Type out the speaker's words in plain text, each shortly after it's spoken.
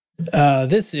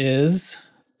This is.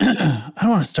 I don't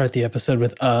want to start the episode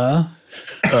with knowing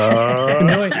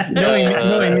me,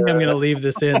 I'm going to leave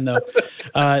this in though.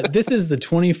 This is the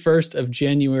 21st of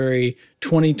January,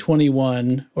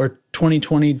 2021 or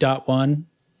 2020.1.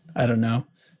 I don't know.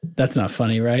 That's not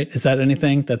funny, right? Is that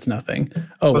anything? That's nothing.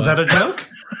 Oh, was that a joke?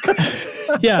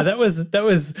 Yeah, that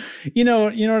was. You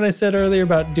know what I said earlier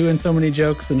about doing so many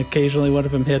jokes and occasionally one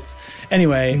of them hits.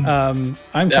 Anyway, I'm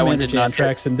Commander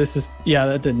Jantrax, and this is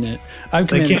that didn't hit. I'm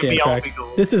Commander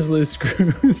Jantrax. This is Loose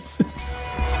Screws.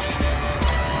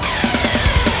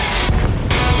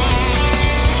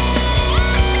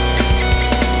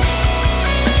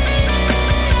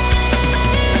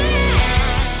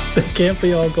 They can't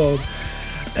be all gold.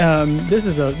 This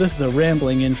is a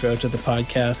rambling intro to the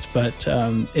podcast, but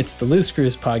it's the Loose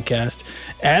Screws podcast.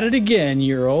 At it again,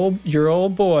 your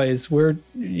old boys.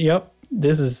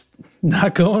 This is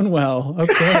not going well.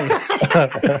 Okay.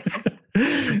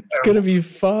 It's gonna be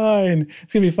fine.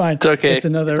 It's gonna be fine. It's okay. It's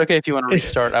okay if you want to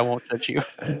restart. I won't judge you.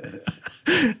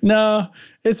 No,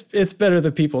 it's better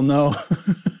that people know.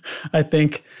 I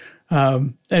think.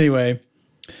 Anyway.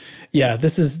 Yeah,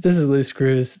 this is Loose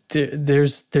Screws.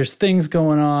 There's things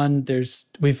going on.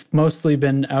 We've mostly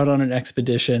been out on an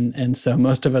expedition, and so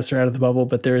most of us are out of the bubble.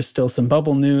 But there is still some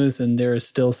bubble news, and there is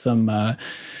still some,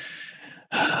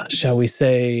 shall we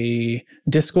say,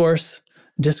 discourse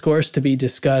to be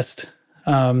discussed.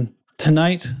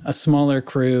 Tonight, a smaller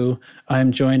crew.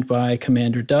 I'm joined by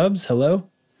Commander Dubs. Hello.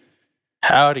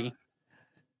 Howdy.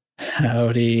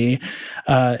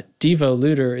 Devo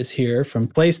Looter is here from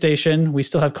PlayStation. We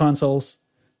still have consoles.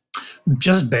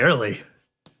 Just barely.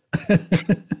 I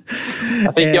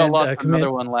think y'all lost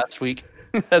another one last week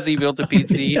as he built a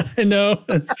PC. I know,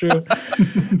 that's true.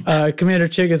 Commander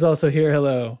Chig is also here.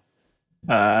 Hello.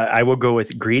 I will go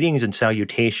with greetings and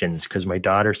salutations because my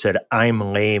daughter said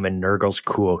I'm lame and Nurgle's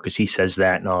cool because he says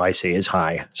that and all I say is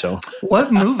hi. So,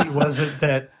 what movie was it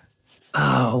that?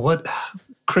 What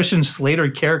Christian Slater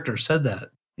character said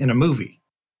that in a movie?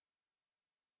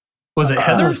 Was it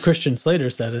Heathers? Christian Slater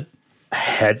said it.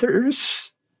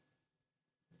 Heathers?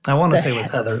 I want to say it was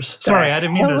Heathers. Sorry, I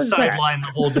didn't mean to sideline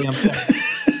the whole damn thing.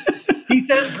 He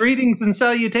says greetings and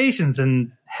salutations,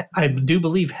 and I do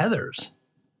believe Heathers.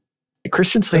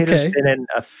 Christian Slater's been in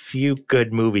a few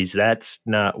good movies. That's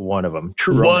not one of them.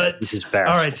 True Romance is his best.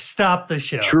 All right, stop the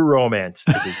show. True Romance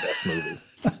is his best movie.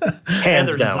 Hands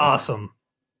Heathers down. is awesome.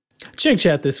 Chig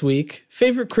Chat this week.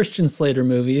 Favorite Christian Slater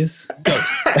movies? Go.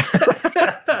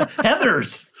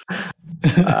 Heathers.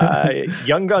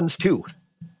 Young Guns 2.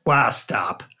 Wow,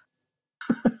 stop.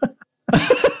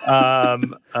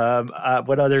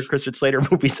 What other Christian Slater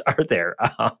movies are there?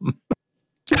 I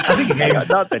think I got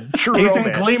nothing. True He's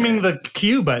Romance. in Gleaming the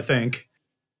Cube, I think.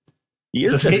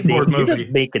 You're just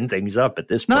making things up at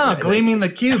this point. No, Gleaming the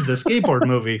Cube, the skateboard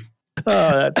movie.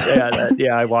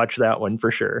 I watched that one for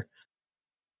sure.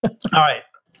 All right.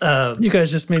 You guys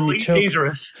just made me choke.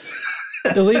 Dangerous.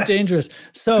 Elite Dangerous.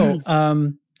 So,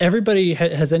 everybody,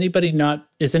 is anybody not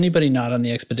on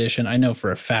the expedition? I know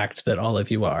for a fact that all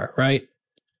of you are, right?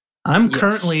 I'm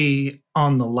currently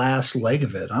on the last leg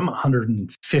of it. I'm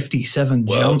 157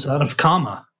 jumps out of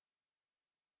comma.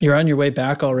 You're on your way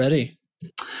back already?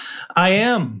 I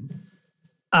am.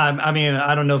 I mean,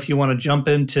 I don't know if you want to jump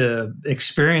into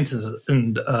experiences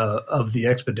and of the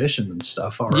expedition and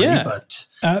stuff already. Yeah, but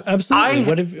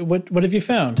absolutely. What have you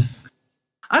found?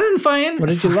 I didn't find anything. What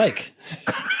did you like?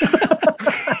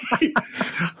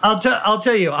 I'll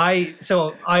tell you. I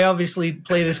obviously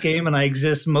play this game and I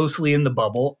exist mostly in the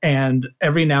bubble. And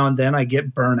every now and then I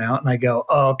get burnout and I go,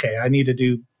 oh, okay, I need to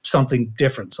do something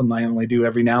different. Something I only do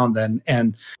every now and then.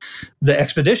 And the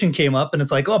expedition came up and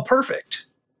it's like, oh, perfect,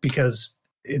 because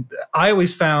I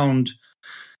always found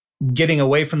getting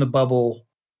away from the bubble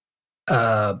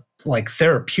like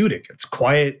therapeutic. It's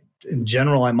quiet in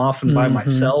general. I'm often by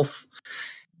myself.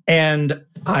 And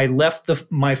I left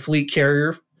my fleet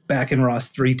carrier back in Ross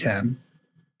 310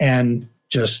 and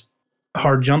just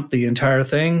hard jumped the entire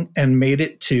thing and made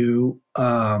it to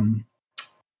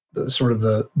sort of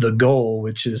the goal,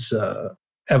 which is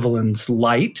Evelyn's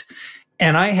Light.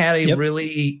 And I had a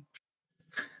really,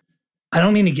 I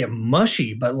don't mean to get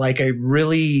mushy, but like a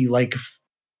really like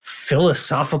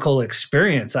philosophical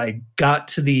experience. I got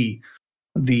to the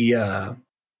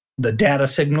data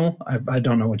signal. I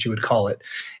don't know what you would call it.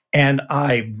 And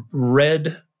I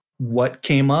read what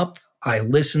came up. I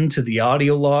listened to the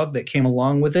audio log that came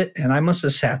along with it. And I must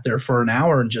have sat there for an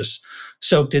hour and just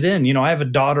soaked it in. You know, I have a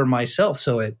daughter myself,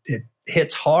 so it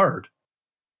hits hard.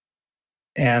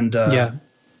 And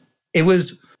it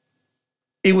was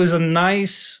a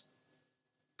nice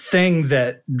thing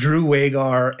that Drew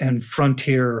Wagar and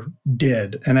Frontier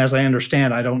did. And as I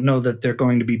understand, I don't know that they're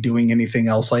going to be doing anything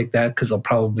else like that because they'll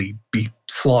probably be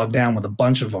slogged down with a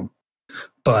bunch of them.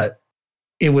 But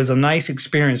it was a nice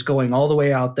experience going all the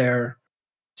way out there,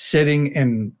 sitting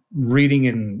and reading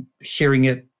and hearing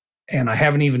it. And I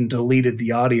haven't even deleted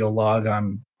the audio log.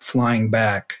 I'm flying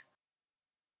back.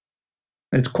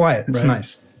 It's quiet. It's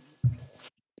nice.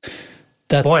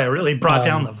 Boy, I really brought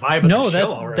down the vibe of the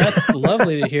show already. That's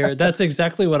lovely to hear. That's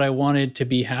exactly what I wanted to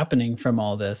be happening from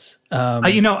all this. I'll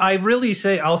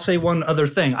say one other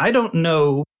thing. I don't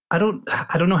know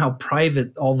how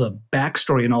private all the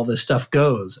backstory and all this stuff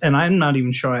goes. And I'm not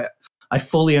even sure I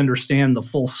fully understand the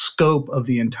full scope of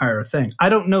the entire thing. I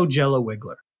don't know Jello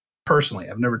Wiggler personally.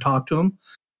 I've never talked to him.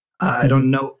 I don't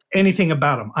know anything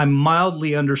about him. I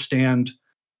mildly understand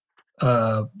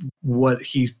what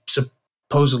he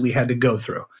supposedly had to go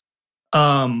through.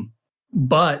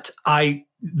 But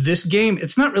this game,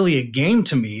 it's not really a game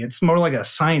to me. It's more like a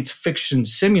science fiction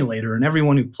simulator, and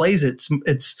everyone who plays it,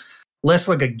 it's less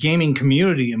like a gaming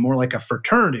community and more like a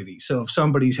fraternity. So if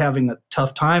somebody's having a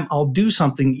tough time, I'll do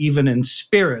something even in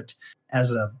spirit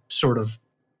as a sort of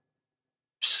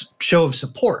show of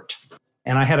support.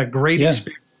 And I had a great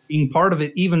experience being part of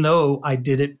it, even though I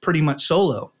did it pretty much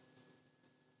solo.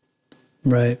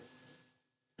 Right.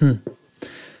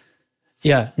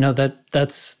 Yeah, no,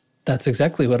 that's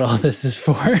exactly what all this is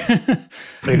for.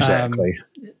 Exactly.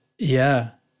 Yeah.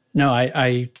 No,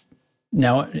 I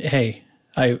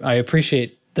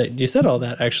appreciate that you said all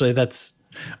that. Actually, that's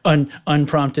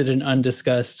unprompted and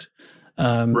undiscussed.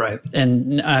 Right.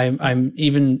 And I'm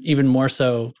even more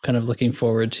so kind of looking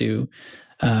forward to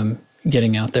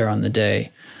getting out there on the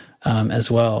day as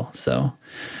well. So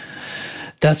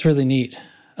that's really neat.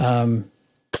 What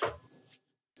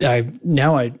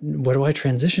do I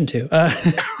transition to?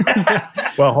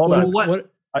 Well, hold on.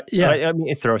 Let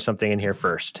me throw something in here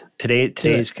first.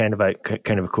 Today's kind of a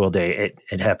cool day.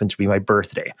 It happens to be my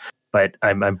birthday, but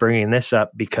I'm bringing this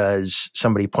up because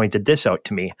somebody pointed this out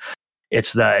to me.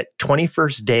 It's the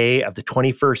 21st day of the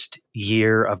 21st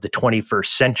year of the 21st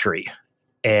century,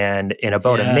 and in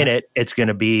about a minute, it's going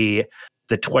to be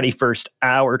the 21st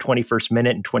hour, 21st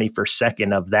minute, and 21st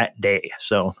second of that day.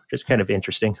 So just kind of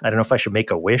interesting. I don't know if I should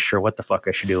make a wish or what the fuck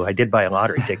I should do. I did buy a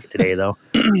lottery ticket today, though.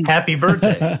 Happy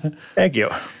birthday. Thank you.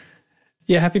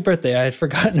 Yeah, happy birthday. I had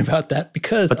forgotten about that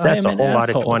because I am an asshole. That's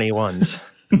a whole lot of 21s.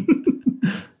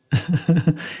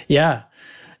 Yeah.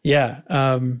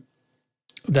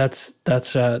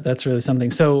 That's really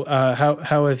something. So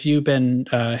how have you been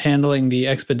handling the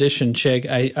expedition, Chig?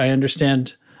 I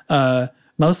understand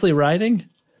mostly riding?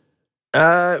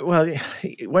 Well,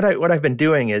 what I've been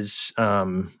doing is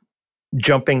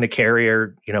jumping the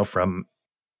carrier, from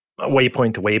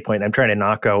waypoint to waypoint. I'm trying to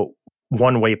knock out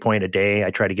one waypoint a day.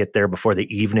 I try to get there before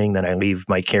the evening, then I leave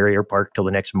my carrier parked till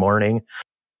the next morning.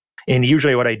 And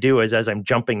usually what I do is as I'm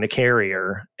jumping the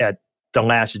carrier, at the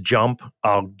last jump,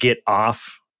 I'll get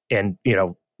off and,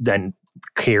 then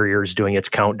carrier's doing its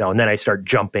countdown. Then I start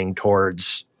jumping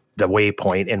towards the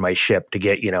waypoint in my ship to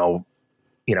get,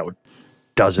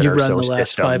 dozen you or run so the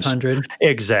last systems. 500.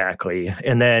 Exactly.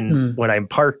 And then when I'm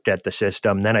parked at the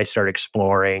system, then I start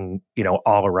exploring,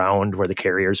 all around where the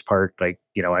carrier's parked. Like,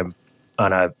 I'm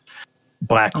on a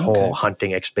black hole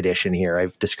hunting expedition here.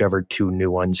 I've discovered 2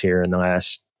 new ones here in the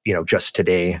last, just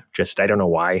today. I don't know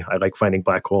why. I like finding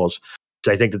black holes.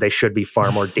 So I think that they should be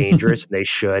far more dangerous. And they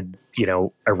should,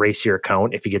 erase your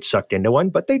account if you get sucked into one,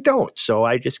 but they don't. So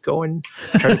I just go and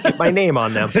try to get my name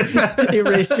on them.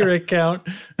 Erase your account.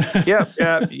 Yeah.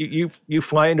 You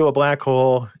fly into a black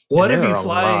hole. What if you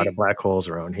fly? A lot of black holes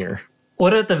around here.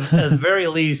 What at the very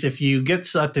least, if you get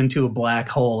sucked into a black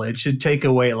hole, it should take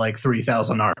away like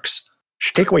 3,000 arcs.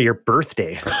 Should take away your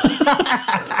birthday.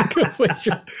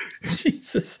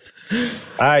 Jesus.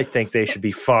 I think they should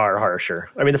be far harsher.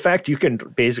 I mean, the fact you can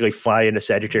basically fly into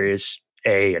Sagittarius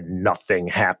A and nothing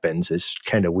happens is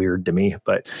kind of weird to me.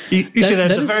 But you should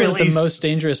at the very least, the most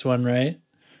dangerous one, right?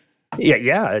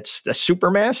 Yeah, it's a super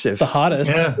massive. It's the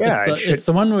hottest. Yeah, it's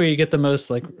the one where you get the most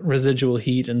like residual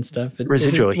heat and stuff. It was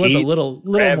a little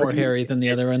more hairy than the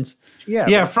other ones.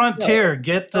 Yeah. Frontier,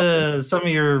 get some of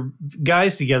your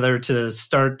guys together to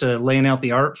start laying out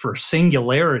the art for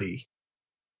Singularity.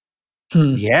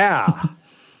 Yeah,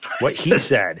 what he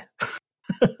said.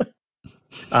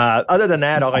 Other than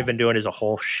that, all I've been doing is a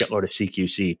whole shitload of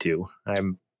CQC too.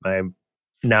 I'm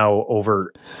now over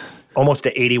almost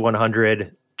to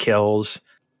 8,100 kills.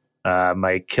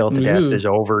 My kill to death is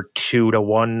over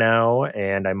 2-1 now,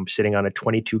 and I'm sitting on a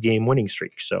 22 game winning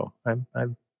streak. So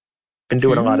I've been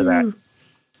doing a lot of that.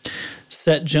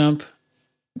 Set jump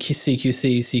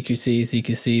CQC, CQC,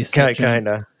 CQC, kind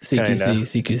of CQC,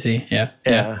 CQC.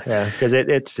 Yeah. Because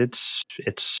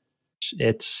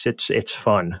it's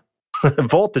fun.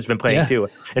 Volt has been playing too,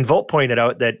 and Volt pointed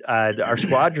out that our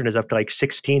squadron is up to like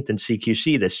 16th in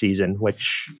CQC this season,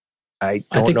 which I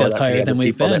think that's higher than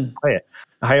we've been.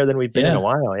 Higher than we've been in a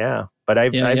while, yeah. But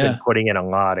I've been putting in a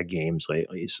lot of games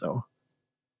lately, so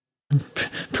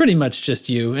pretty much just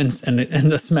you and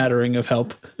a smattering of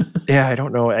help. Yeah, I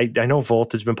don't know. I know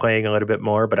Volt has been playing a little bit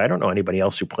more, but I don't know anybody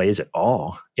else who plays at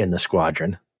all in the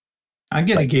squadron. I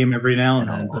get a game every now and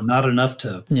then, but not enough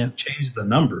to change the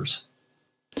numbers.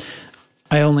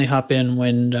 I only hop in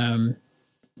when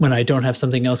I don't have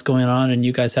something else going on and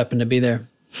you guys happen to be there.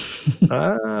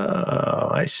 Oh,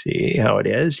 I see how it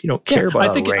is. You don't care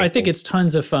about I think it's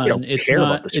tons of fun.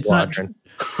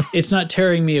 It's not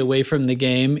tearing me away from the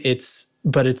game.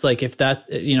 But it's like if that,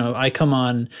 I come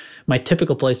on, my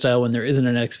typical play style when there isn't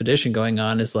an expedition going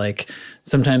on is like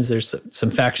sometimes there's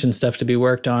some faction stuff to be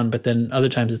worked on, but then other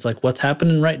times it's like what's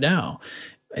happening right now.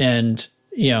 And,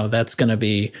 that's going to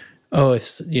be,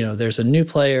 if, there's a new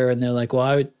player and they're like,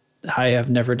 well, I have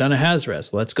never done a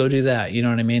Hazres. Well, let's go do that. You know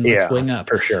what I mean? Let's wing up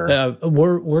for sure.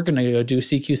 We're going to go do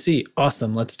CQC.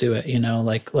 Awesome. Let's do it.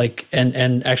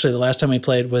 And actually the last time we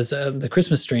played was the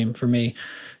Christmas stream for me,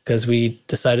 because we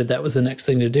decided that was the next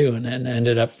thing to do and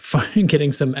ended up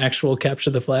getting some actual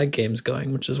capture the flag games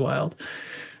going, which is wild.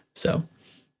 So,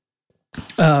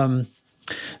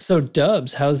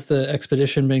 Dubs, how's the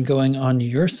expedition been going on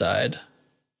your side?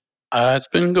 It's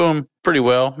been going pretty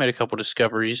well. Made a couple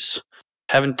discoveries.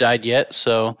 Haven't died yet,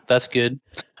 so that's good.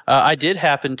 I did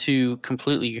happen to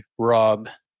completely rob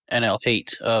NL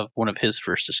Hate of one of his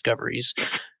first discoveries,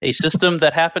 a system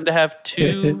that happened to have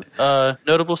two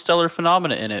notable stellar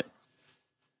phenomena in it.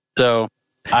 So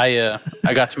I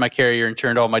got to my carrier and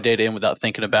turned all my data in without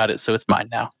thinking about it, so it's mine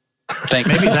now. Thanks.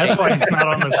 Maybe that's why he's not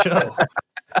on the show.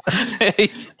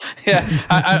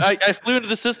 I flew into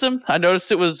the system. I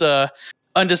noticed it was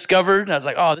undiscovered, and I was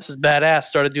like, oh, this is badass.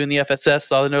 Started doing the FSS,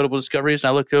 saw the notable discoveries, and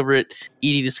I looked over at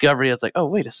ED Discovery. I was like, oh,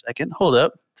 wait a second, hold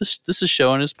up. This is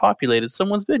showing as populated.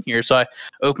 Someone's been here. So I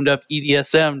opened up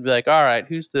EDSM to be like, all right,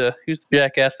 who's the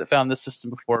jackass that found this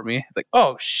system before me? Like,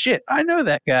 oh shit, I know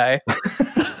that guy.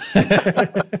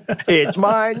 It's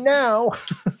mine now.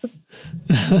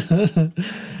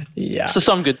 Yeah. So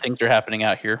some good things are happening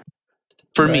out here.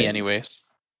 For me, anyways.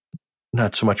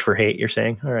 Not so much for Hate, you're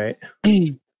saying? All right.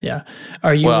 Yeah.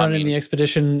 Are you running the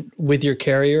expedition with your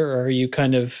carrier, or are you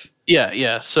kind of...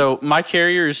 Yeah. So my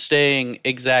carrier is staying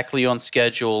exactly on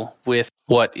schedule with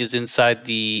what is inside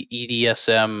the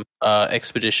EDSM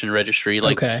expedition registry.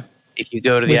 Like, if you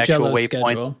go to the actual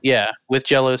waypoint, with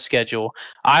Jello's schedule.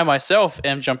 I myself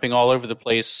am jumping all over the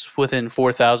place within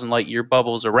 4,000 light year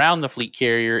bubbles around the fleet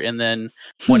carrier, and then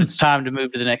when it's time to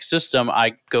move to the next system,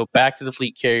 I go back to the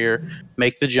fleet carrier,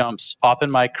 make the jumps, hop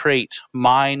in my crate,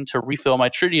 mine to refill my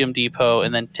tritium depot,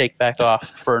 and then take back off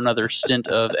for another stint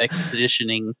of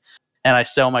expeditioning. And I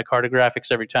sell my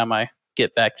cartographics every time I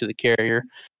get back to the carrier,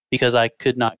 because I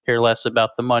could not care less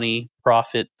about the money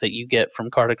profit that you get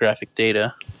from cartographic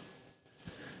data.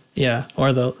 Yeah,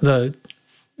 or the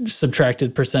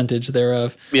subtracted percentage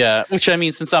thereof. Yeah, which I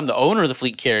mean, since I'm the owner of the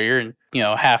fleet carrier, and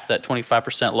half that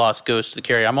 25% loss goes to the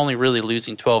carrier, I'm only really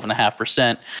losing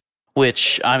 12.5%.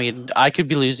 Which I mean, I could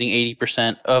be losing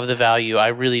 80% of the value. I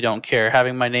really don't care.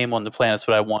 Having my name on the planet's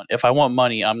what I want. If I want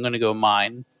money, I'm going to go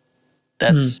mine.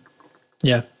 That's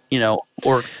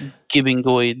or giving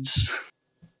goids.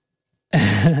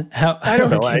 I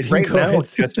don't know. Right now,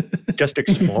 it's just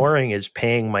exploring is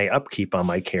paying my upkeep on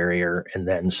my carrier and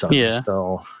then some. Yeah.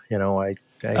 So I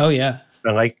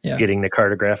like getting the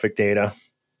cartographic data.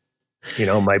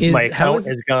 My account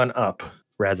has gone up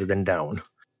rather than down.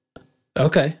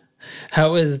 Okay.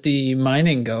 How is the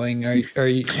mining going?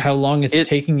 How long is it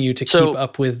taking you to keep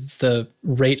up with the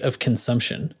rate of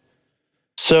consumption?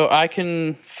 So I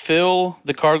can fill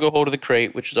the cargo hold of the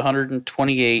crate, which is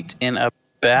 128 in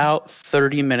about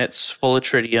 30 minutes full of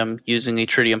tritium using a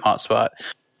tritium hotspot.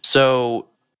 So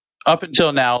up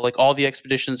until now, like all the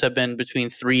expeditions have been between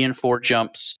 3 and 4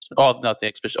 jumps. All the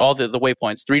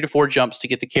waypoints, 3 to 4 jumps to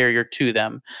get the carrier to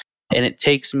them. And it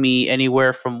takes me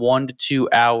anywhere from 1 to 2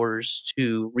 hours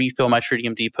to refill my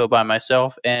tritium depot by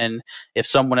myself. And if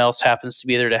someone else happens to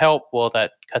be there to help, well,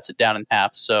 that cuts it down in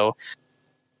half. So,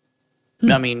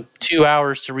 I mean, 2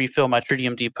 hours to refill my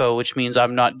tritium depot, which means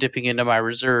I'm not dipping into my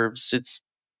reserves.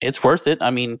 It's worth it. I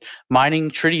mean,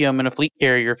 mining tritium in a fleet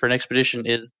carrier for an expedition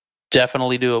is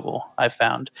definitely doable, I've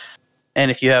found. And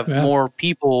if you have more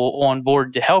people on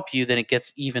board to help you, then it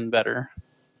gets even better.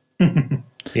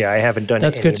 Yeah, I haven't done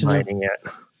any mining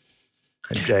yet.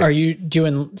 Are you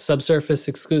doing subsurface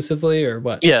exclusively or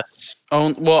what? Yes.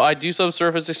 Well, I do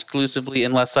subsurface exclusively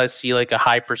unless I see like a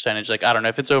high percentage. Like, I don't know,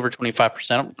 if it's over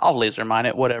 25%, I'll laser mine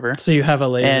it, whatever. So you have a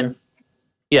laser. And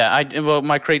yeah, well,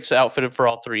 my crate's outfitted for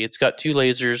all three. It's got 2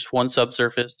 lasers, 1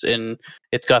 subsurface, and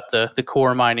it's got the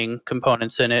core mining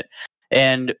components in it.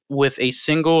 And with a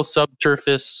single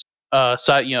subsurface,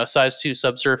 size 2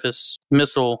 subsurface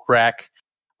missile rack,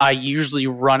 I usually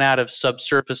run out of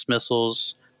subsurface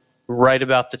missiles right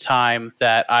about the time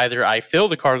that either I fill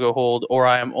the cargo hold or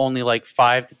I am only like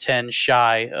 5 to 10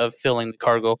 shy of filling the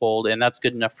cargo hold, and that's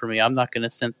good enough for me. I'm not going to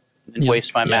send and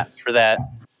waste my mats for that.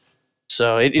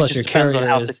 So it Plus just your depends on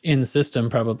carrier how is in system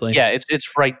probably. Yeah,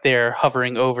 it's right there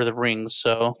hovering over the rings,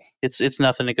 so it's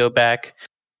nothing to go back.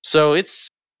 So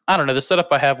I don't know, the setup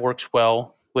I have works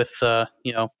well with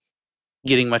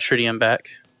getting my tritium back.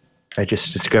 I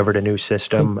just discovered a new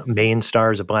system. Cool. Main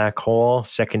star is a black hole.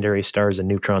 Secondary star is a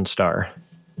neutron star.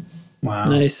 Wow.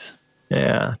 Nice.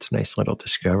 Yeah, it's a nice little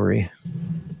discovery.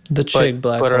 The Chig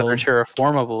black hole. What other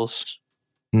terraformables?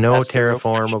 No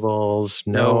terraformables.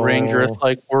 No Ring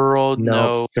Earth-like world.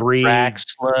 No 3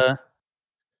 Raxxla.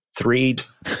 3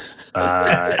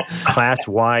 class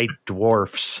Y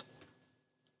dwarfs.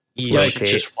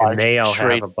 And they all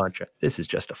have a bunch of. This is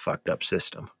just a fucked up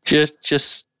system.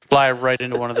 Just fly right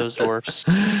into one of those dwarfs.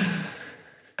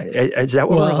 Is that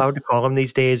what we're allowed to call them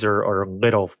these days, or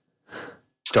little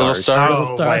stars? Little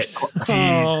stars.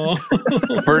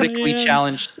 Jeez. Vertically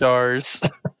challenged stars.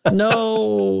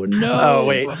 No. Oh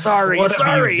wait, sorry. What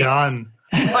have you done?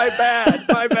 My bad.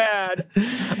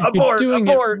 Abort. You're doing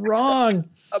it wrong.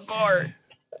 Abort.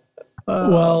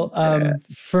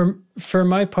 For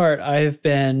my part,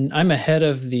 I'm ahead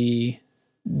of the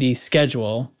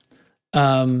schedule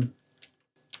of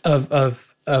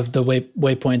the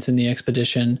waypoints in the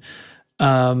expedition.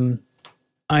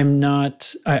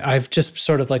 I've just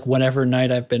sort of like whatever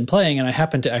night I've been playing, and I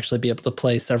happen to actually be able to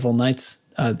play several nights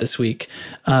this week.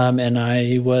 And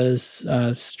I was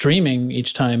streaming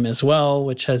each time as well,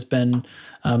 which has been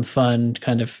fun,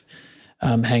 kind of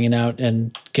hanging out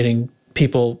and getting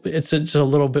people. It's a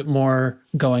little bit more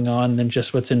going on than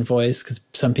just what's in voice, because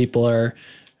some people are,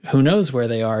 who knows where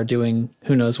they are doing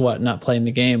who knows what, not playing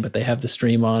the game, but they have the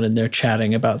stream on and they're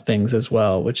chatting about things as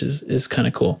well, which is kind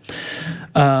of cool.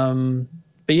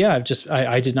 But yeah,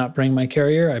 I did not bring my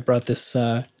carrier. I brought this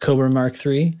Cobra Mark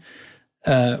III,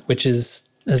 which has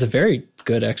a very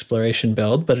good exploration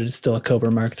build, but it is still a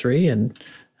Cobra Mark III, and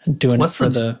doing What's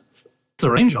the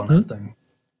range on that thing?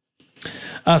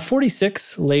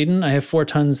 46 laden. I have 4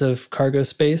 tons of cargo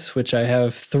space, which I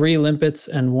have 3 limpets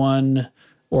and 1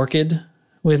 orchid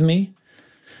with me.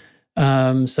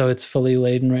 So it's fully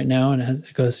laden right now, and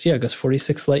it goes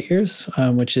 46 light years,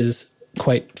 which is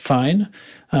quite fine.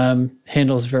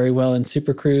 Handles very well in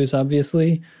Super Cruise,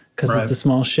 obviously, because it's a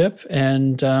small ship,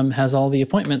 and has all the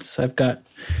appointments. I've got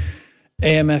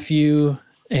AMFU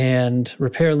and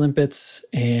repair limpets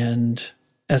and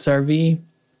SRV.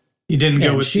 You didn't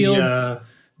go with shields.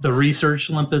 The research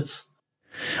limpets?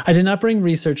 I did not bring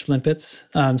research limpets.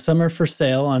 Some are for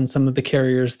sale on some of the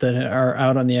carriers that are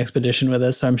out on the expedition with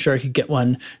us, so I'm sure I could get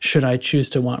one should I choose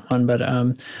to want one, but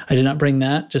I did not bring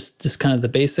that, just kind of the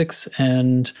basics,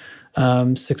 and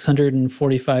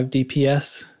 645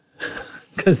 DPS,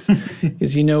 because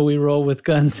we roll with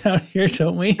guns out here,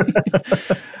 don't we?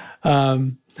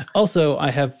 Also,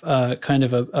 I have kind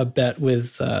of a bet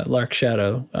with Lark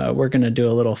Shadow. We're going to do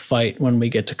a little fight when we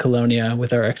get to Colonia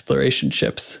with our exploration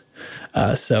ships.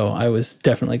 So I was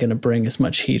definitely going to bring as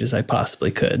much heat as I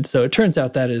possibly could. So it turns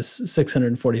out that is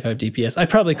 645 DPS. I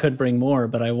probably could bring more,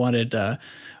 but I wanted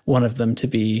one of them to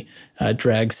be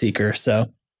Drag Seeker. So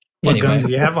what guns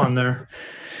do you have on there?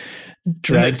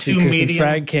 Drag Seekers and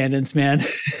frag cannons, man.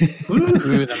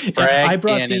 I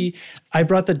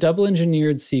brought the double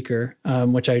engineered Seeker,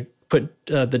 which I put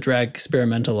the drag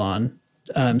experimental on.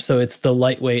 So it's the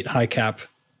lightweight high cap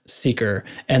Seeker,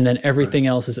 and then everything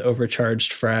else is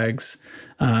overcharged frags,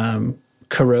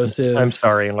 corrosive. I'm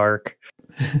sorry, Lark.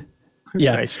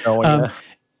 Yeah, nice knowing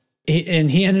you.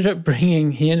 He ended up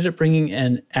bringing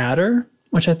an adder,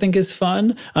 which I think is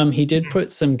fun. He did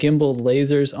put some gimbaled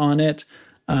lasers on it,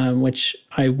 which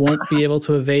I won't be able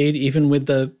to evade even with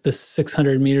the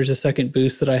 600 meters a second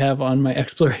boost that I have on my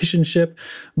exploration ship.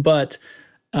 But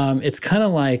it's kind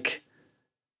of like,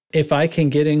 if I can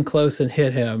get in close and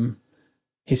hit him,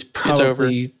 he's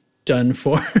probably done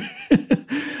for.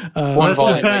 Well,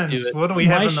 it depends. What do we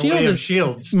have in the way of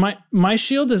shields? My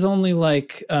shield is only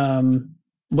like,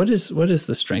 what is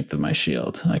the strength of my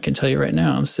shield? I can tell you right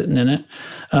now. I'm sitting in it.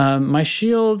 My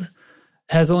shield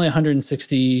has only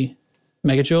 160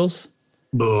 megajoules.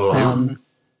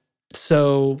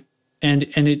 So and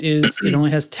it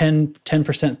only has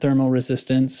 10% thermal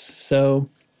resistance, so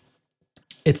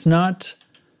it's not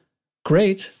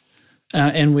great.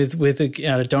 And with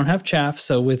don't have chaff,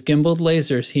 so with gimbaled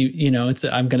lasers,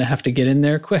 I'm going to have to get in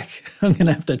there quick. I'm going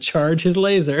to have to charge his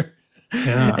laser.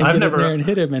 Yeah, and get in there and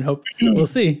hit him and hope. We'll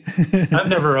see. I've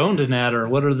never owned an adder.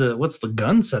 What's the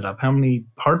gun setup? How many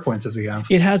hard points does he have?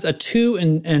 It has a 2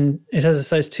 and it has a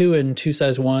size 2 and 2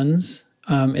 size 1s.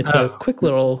 It's a quick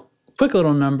little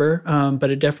number, but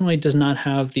it definitely does not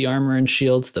have the armor and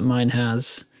shields that mine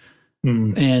has.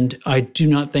 And I do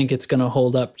not think it's going to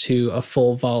hold up to a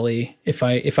full volley. If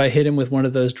I hit him with one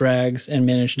of those drags and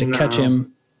manage to catch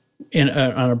him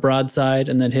on a broadside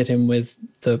and then hit him with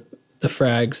the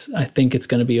frags, I think it's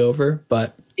going to be over,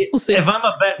 but we'll see. If I'm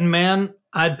a betting man,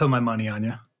 I'd put my money on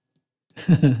you.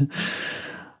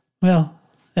 Well,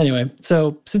 anyway,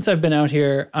 so since I've been out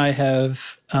here,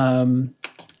 I've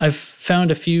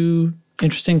found a few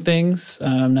interesting things,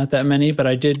 not that many, but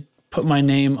I did put my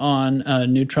name on a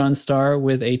neutron star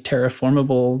with a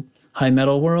terraformable high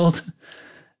metal world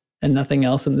and nothing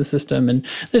else in the system. And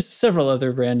there's several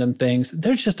other random things.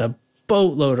 There's just a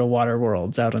boatload of water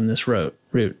worlds out on this route.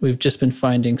 We've just been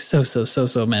finding so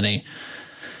many.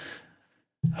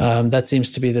 That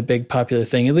seems to be the big popular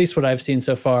thing, at least what I've seen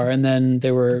so far. And then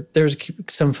there's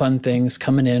some fun things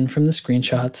coming in from the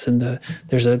screenshots, and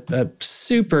there's a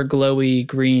super glowy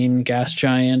green gas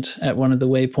giant at one of the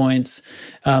waypoints.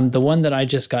 The one that I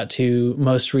just got to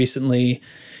most recently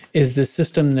is this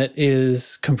system that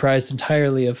is comprised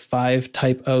entirely of 5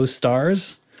 Type O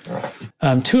stars.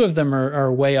 2 of them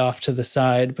are way off to the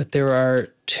side, but there are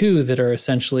 2 that are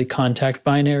essentially contact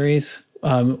binaries.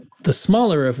 The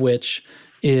smaller of which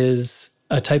is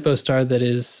a Type O star that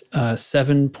is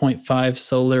 7.5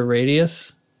 solar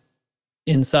radius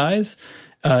in size,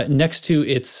 next to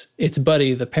its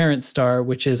buddy, the parent star,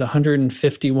 which is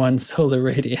 151 solar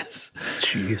radius.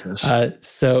 Jesus.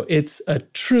 So it's a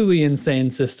truly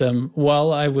insane system.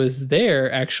 While I was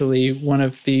there, actually, one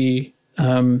of the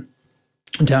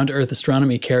Down to Earth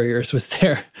astronomy carriers was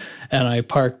there, and I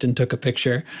parked and took a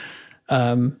picture.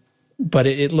 But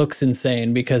it looks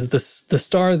insane because the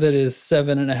star that is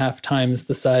 7.5 times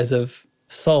the size of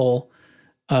Sol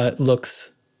looks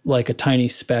like a tiny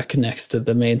speck next to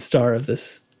the main star of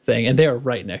this thing, and they are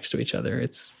right next to each other.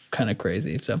 It's kind of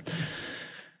crazy. So,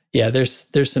 yeah,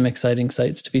 there's some exciting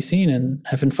sights to be seen and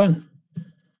having fun.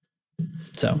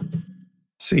 So,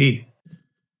 See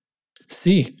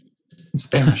in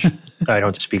Spanish. I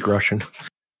don't speak Russian.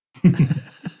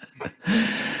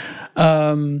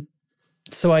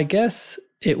 So I guess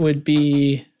it would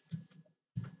be,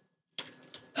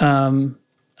 time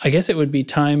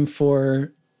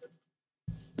for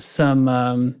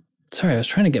some. Sorry, I was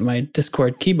trying to get my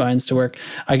Discord keybinds to work.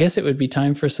 I guess it would be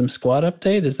time for some squad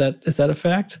update. Is that a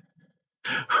fact?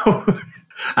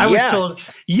 I was told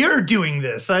you're doing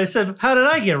this. I said, how did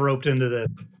I get roped into this?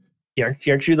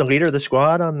 Aren't you the leader of the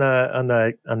squad on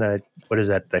the what is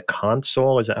that, the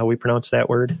console? Is that how we pronounce that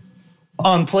word?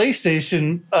 On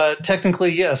PlayStation,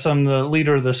 technically, yes, I'm the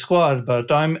leader of the squad, but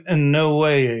I'm in no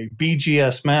way a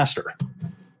BGS master.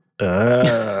 That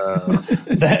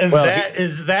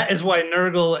is why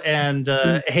Nurgle and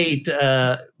Hate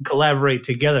collaborate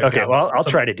together. Okay, well, I'll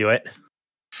try to do it.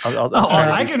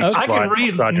 I can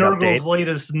read Nurgle's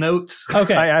latest notes.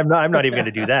 Okay, I'm not even going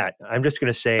to do that. I'm just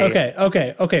going to say. Okay.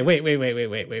 Wait.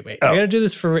 Oh. I got to do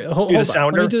this for real. Hold the on.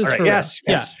 sounder? Let me do this All for right. real. Yes.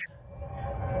 Yeah.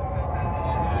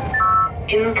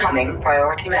 Incoming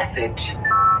priority message.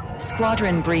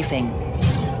 Squadron briefing.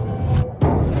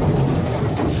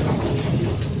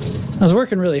 I was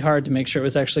working really hard to make sure it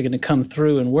was actually going to come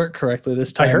through and work correctly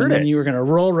this time. I heard and then it. you were going to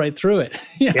roll right through it.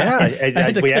 Yeah,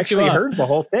 we actually heard the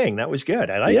whole thing. That was good.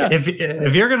 I like it.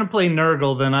 If you're going to play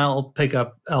Nurgle, then I'll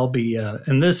be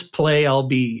in this play. I'll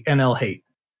be NL Hate.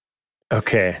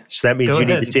 Okay, so that means Go you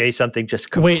ahead. need to say something just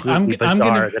completely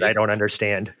bizarre that I don't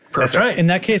understand. That's right. In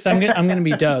that case, I'm going to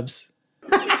be Dubs.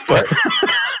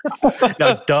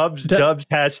 No, Dubs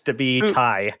has to be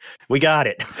Ty. We got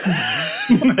it.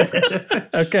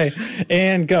 Okay,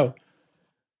 and go.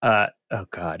 Oh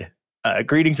God.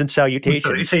 Greetings and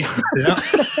salutations. There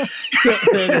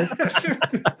it is.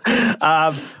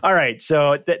 All right,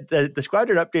 so the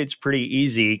squadron update's pretty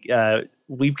easy.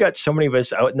 We've got so many of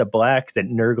us out in the black that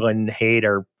Nurgle and Hate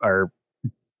are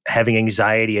having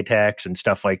anxiety attacks and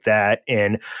stuff like that,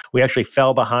 and we actually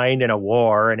fell behind in a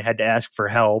war and had to ask for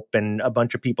help, and a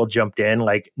bunch of people jumped in,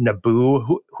 like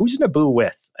Naboo. Who's Naboo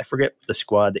with? I forget the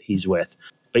squad that he's with,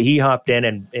 but he hopped in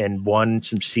and won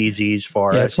some CZs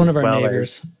for us. Yeah, it's one of our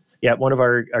neighbors. One of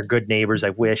our good neighbors. I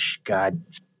wish, God,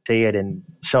 say it, and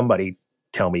somebody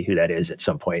tell me who that is at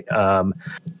some point.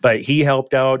 But he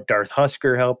helped out. Darth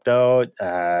Husker helped out.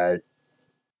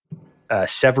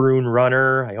 Severoon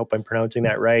Runner, I hope I'm pronouncing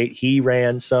that right. He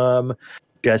ran some.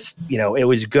 Just, it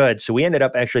was good. So we ended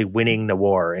up actually winning the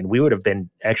war, and we would have been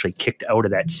actually kicked out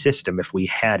of that system if we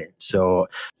hadn't. So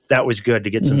that was good to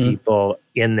get some people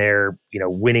in there,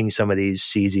 winning some of these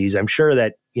CZs. I'm sure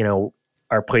that,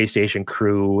 our PlayStation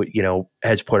crew,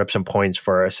 has put up some points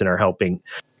for us and are helping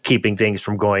keeping things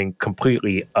from going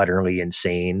completely, utterly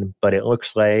insane. But it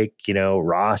looks like,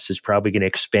 Ross is probably going to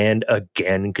expand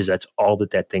again because that's all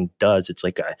that thing does. It's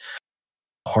like a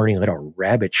horny little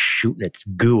rabbit shooting its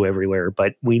goo everywhere,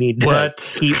 but we need to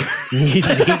keep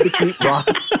Ross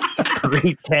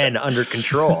 310 under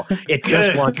control. It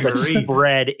just wants to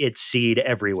spread its seed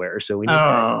everywhere, so we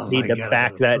need to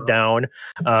back that down.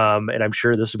 And I'm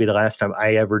sure this will be the last time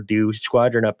I ever do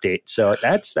Squadron Update. So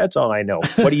that's all I know.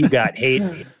 What do you got,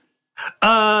 Hayden?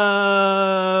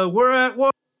 We're at war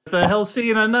with the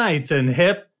Helsina Knights and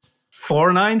HIP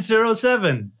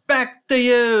 4907. Back to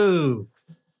you.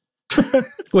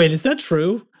 Wait, is that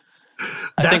true?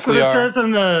 That's what it says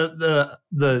in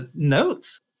the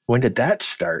notes. When did that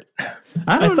start?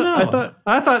 I don't know.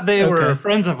 I thought they were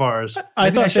friends of ours. I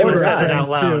thought they were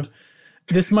friends too.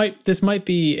 This might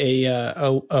be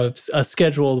a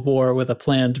scheduled war with a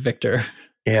planned victor.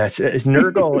 Yeah, it's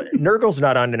Nurgle. Nurgle's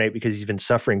not on tonight because he's been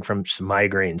suffering from some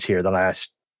migraines here the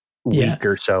last week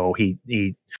or so.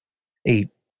 He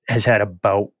has had a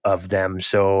bout of them,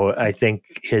 so I think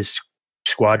his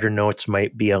squadron notes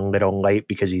might be a little light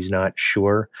because he's not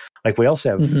sure. Like, we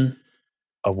also have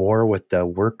a war with the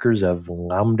workers of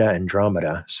Lambda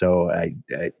Andromeda, so I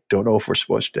don't know if we're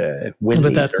supposed to win.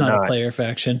 But that's not a player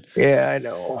faction. Yeah, I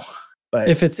know. But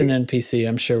if it's an NPC,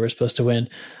 I'm sure we're supposed to win.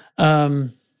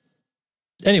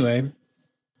 Anyway,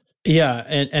 yeah,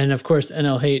 and of course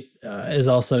NL Hate is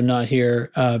also not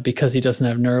here because he doesn't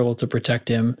have Nurgle to protect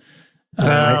him.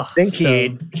 I think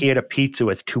he had a pizza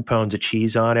with 2 pounds of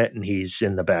cheese on it, and he's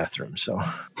in the bathroom. So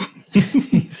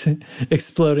he's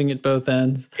exploding at both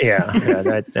ends. Yeah,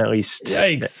 that at least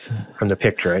yikes from the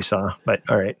picture I saw. But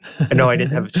all right, no, I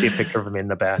didn't see a picture of him in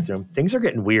the bathroom. Things are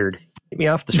getting weird. Get me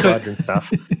off the squadron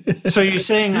stuff. So you're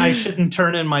saying I shouldn't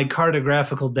turn in my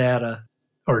cartographical data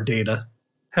or data?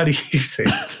 How do you say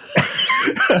it?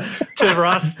 To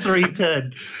Ross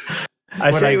 310.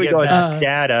 I say we go with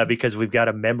data because we've got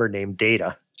a member named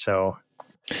Data. So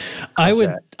I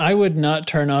would not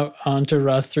turn on to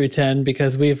Ross 310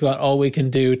 because we've got all we can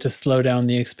do to slow down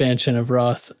the expansion of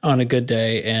Ross on a good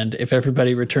day. And if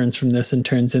everybody returns from this and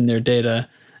turns in their data,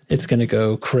 it's going to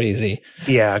go crazy.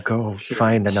 Yeah, go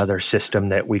find another system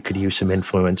that we could use some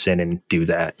influence in and do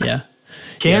that. Yeah.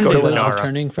 Go to those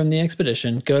returning from the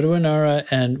expedition. Go to Inara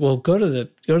and we'll go to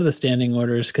the standing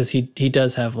orders because he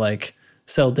does have like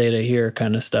sell data here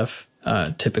kind of stuff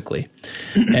typically,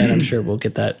 and I'm sure we'll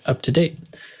get that up to date.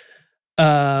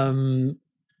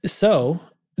 So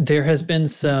there has been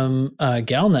some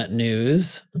Galnet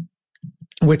news,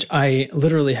 which I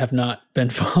literally have not been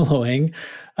following,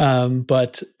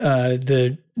 but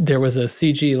there was a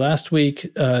CG last week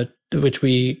which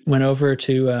we went over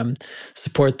to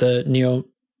support the new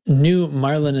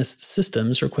Marlinist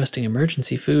systems requesting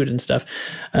emergency food and stuff.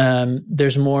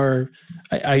 There's more.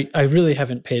 I really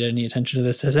haven't paid any attention to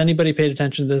this. Has anybody paid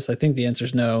attention to this? I think the answer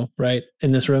is no, right?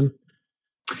 In this room?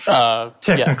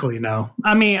 Technically, no.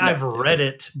 I mean, no. I've read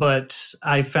it, but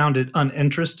I found it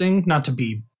uninteresting, not to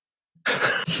be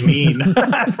mean.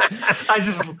 I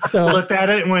just looked at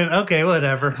it and went, okay,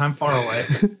 whatever. I'm far away.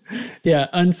 Yeah.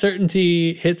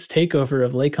 Uncertainty hits takeover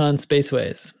of Lakon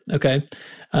Spaceways. Okay.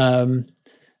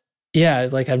 Yeah,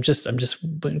 like I'm just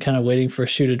kind of waiting for a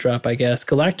shoe to drop, I guess.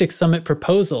 Galactic Summit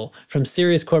proposal from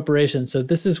Sirius Corporation. So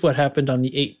this is what happened on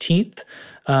the 18th.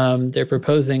 They're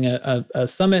proposing a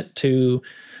summit to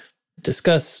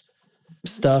discuss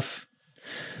stuff.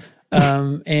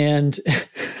 And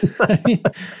I mean,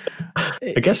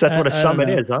 I guess that's what a summit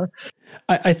is, huh?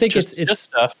 I think it's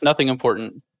stuff, nothing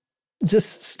important.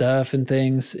 Just stuff and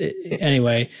things.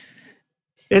 Anyway.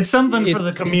 It's something for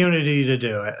the community to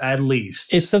do, at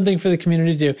least. It's something for the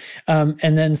community to do.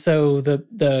 And then so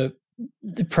the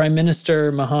Prime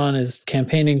Minister Mahan is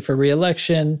campaigning for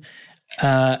re-election.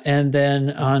 And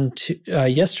then on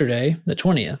yesterday, the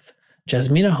 20th,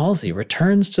 Jasmina Halsey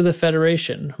returns to the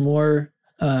Federation. More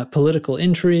political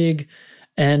intrigue.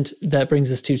 And that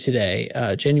brings us to today,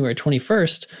 January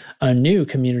 21st, a new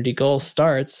community goal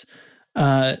starts.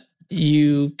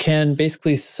 You can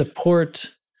basically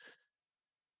support...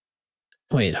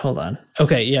 Wait, hold on.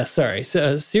 Okay, yeah, sorry.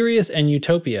 So Sirius and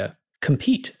Utopia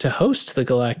compete to host the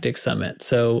Galactic Summit.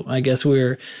 So I guess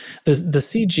we're the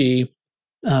CG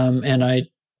and I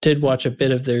did watch a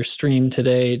bit of their stream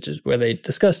today just where they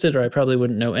discussed it, or I probably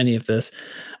wouldn't know any of this.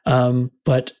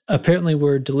 But apparently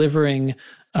we're delivering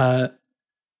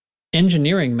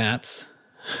engineering materials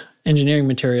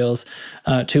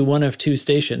to one of two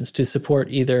stations to support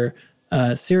either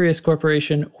Sirius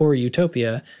Corporation or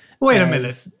Utopia. Wait a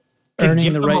minute.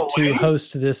 Earning the right to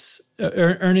host this,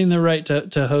 earning the right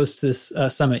to host this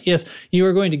summit. Yes, you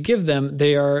are going to give them.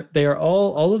 They are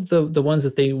all of the ones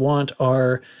that they want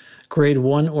are grade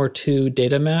 1 or 2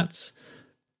 data mats.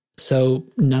 So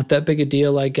not that big a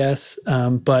deal, I guess.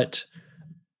 But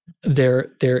there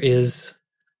is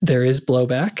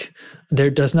blowback.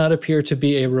 There does not appear to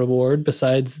be a reward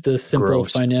besides the simple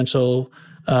financial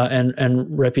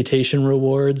and reputation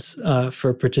rewards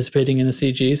for participating in a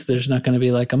CG. So there's not going to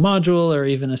be like a module or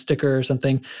even a sticker or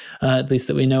something, at least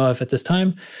that we know of at this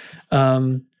time.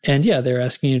 And yeah, they're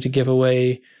asking you to give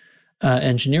away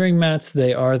engineering mats.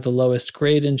 They are the lowest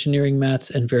grade engineering mats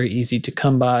and very easy to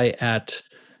come by at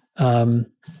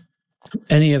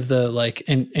any of the like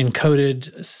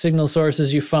encoded signal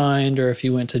sources you find, or if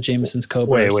you went to Jameson's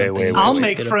Cobra or something. Wait. I'll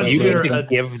make Frontier. You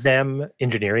give them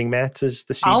engineering mats as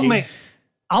the CG?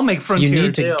 I'll make Frontier. You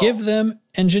need to give them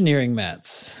engineering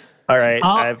mats. All right,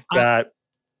 I've got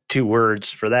 2 words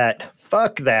for that.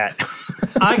 Fuck that.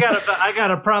 I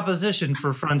got a proposition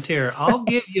for Frontier. I'll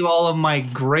give you all of my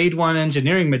grade 1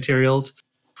 engineering materials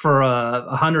for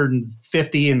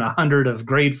 150 and 100 of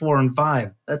grade 4 and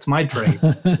 5. That's my trade.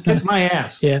 Kiss my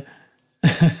ass. Yeah.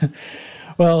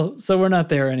 Well, so we're not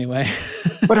there anyway.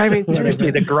 But I mean,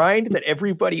 seriously, the grind that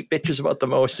everybody bitches about the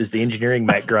most is the engineering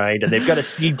mat grind, and they've got a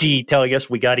CG telling us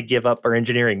we got to give up our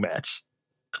engineering mats.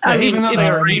 Even though they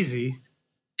are easy.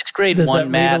 It's grade Does 1 that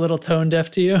mat. read a little tone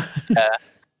deaf to you?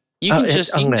 You can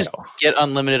just get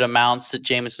unlimited amounts at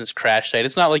Jameson's crash site.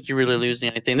 It's not like you're really losing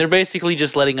anything. They're basically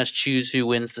just letting us choose who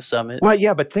wins the summit. Well,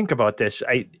 yeah, but think about this.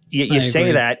 You say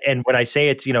agree. that, and when I say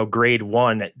it's grade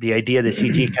 1, the idea of the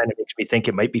CG kind of makes me think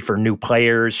it might be for new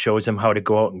players, shows them how to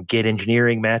go out and get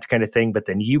engineering mats kind of thing. But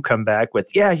then you come back with,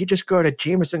 you just go to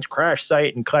Jameson's crash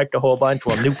site and collect a whole bunch.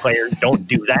 Well, new players don't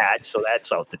do that, so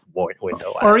that's out the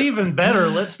window. Or even better,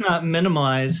 let's not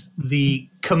minimize the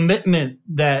commitment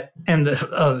that and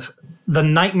the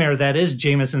nightmare that is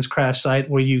Jameson's crash site,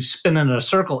 where you spin in a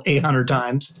circle 800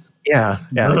 times. Yeah.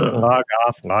 Log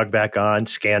off, log back on,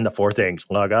 scan the 4 things.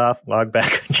 Log off, log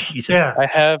back. Jesus. Yeah. I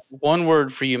have one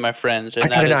word for you, my friends,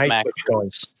 and that is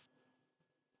macros.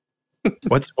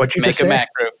 What'd you just say?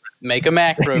 Make a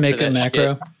macro. Make for a that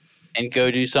macro. shit and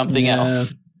go do something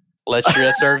else. Let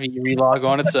your SRV relog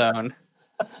on its own.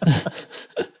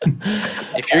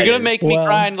 If you're gonna make me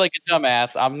grind like a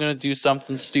dumbass, I'm gonna do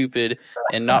something stupid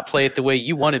and not play it the way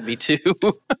you wanted me to.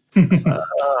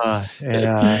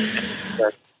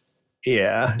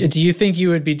 Yeah. Do you think you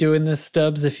would be doing this,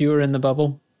 Stubbs, if you were in the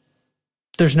bubble?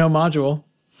 There's no module.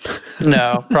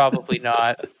 No, probably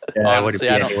not. Yeah, honestly,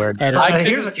 I don't. I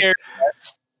couldn't care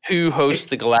who hosts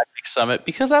the Galactic Summit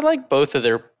because I like both of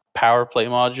their power play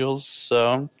modules.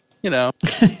 So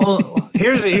Well,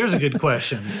 here's a good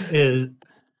question: is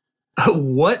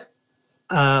what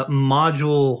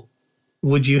module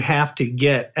would you have to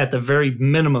get at the very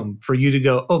minimum for you to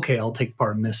go? Okay, I'll take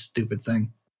part in this stupid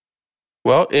thing.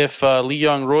 Well, if Lee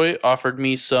Young Roy offered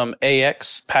me some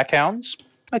AX pack hounds,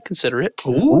 I'd consider it.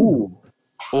 Ooh.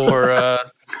 Or I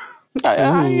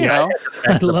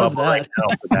love that.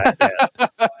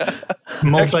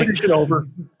 Expedition over.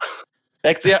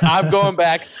 I'm going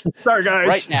back. Sorry, guys.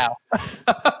 Right now.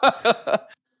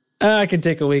 I can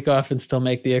take a week off and still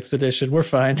make the expedition. We're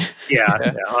fine.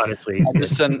 Yeah, honestly.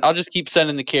 I'll just keep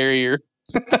sending the carrier.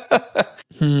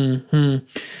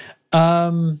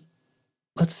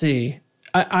 Let's see.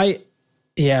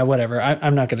 Whatever.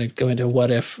 I'm not going to go into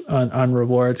what if on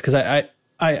rewards because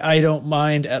I don't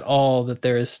mind at all that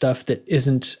there is stuff that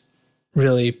isn't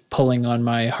really pulling on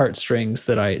my heartstrings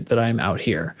that I'm out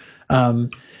here.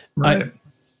 Right.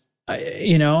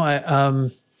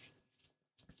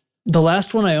 The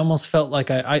last one I almost felt like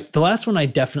the last one I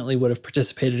definitely would have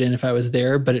participated in if I was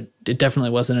there, but it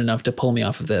definitely wasn't enough to pull me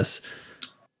off of this.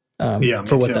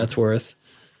 For what that's worth.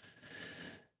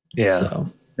 Yeah. So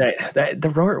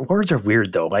the words are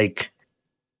weird though. Like,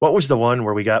 what was the one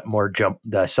where we got more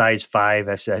the size 5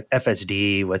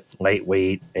 FSD with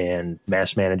lightweight and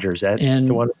mass manager? Is that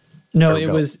the one? No, it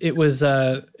was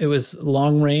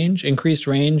long range, increased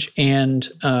range, and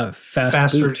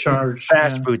faster boot. Charge.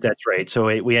 Fast boot, that's right.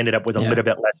 So we ended up with a little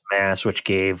bit less mass, which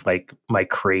gave like my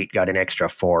crate got an extra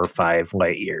 4 or 5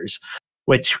 light years.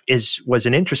 which was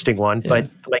an interesting one. Yeah. But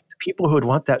like the people who would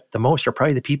want that the most are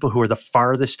probably the people who are the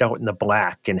farthest out in the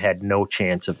black and had no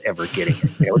chance of ever getting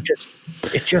it.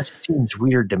 It just seems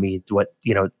weird to me what,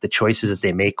 the choices that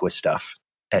they make with stuff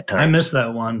at times. I missed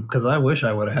that one because I wish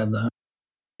I would have had that.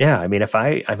 Yeah, I mean,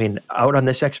 out on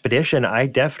this expedition, I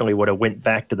definitely would have went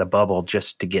back to the bubble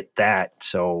just to get that.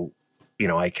 So,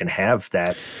 I can have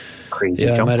that crazy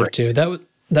jump. Yeah, I might have too.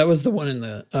 That was the one in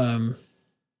the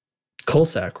coal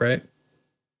sack, right?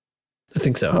 I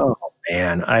think so. Oh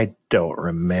man, I don't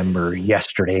remember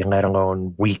yesterday, let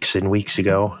alone weeks and weeks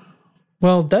ago.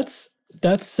 Well, that's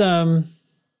all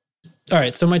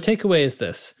right. So my takeaway is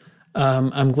this.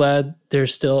 I'm glad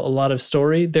there's still a lot of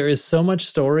story. There is so much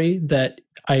story that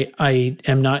I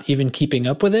am not even keeping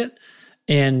up with it.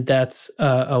 And that's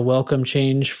a welcome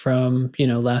change from,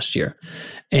 last year.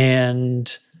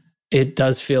 And it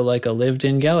does feel like a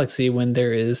lived-in galaxy when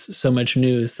there is so much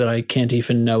news that I can't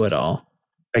even know it all.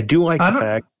 I do like the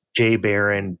fact Jay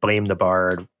Barron, Blame the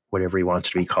Bard, whatever he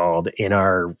wants to be called, in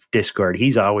our Discord,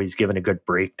 he's always given a good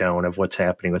breakdown of what's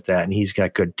happening with that. And he's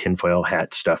got good tinfoil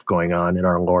hat stuff going on in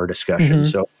our lore discussion. Mm-hmm.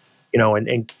 So,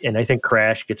 and I think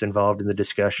Crash gets involved in the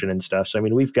discussion and stuff. So, I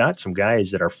mean, we've got some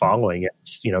guys that are following it,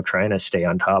 trying to stay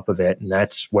on top of it. And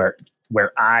that's where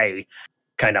I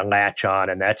kind of latch on.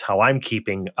 And that's how I'm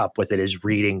keeping up with it, is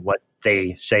reading what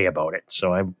they say about it.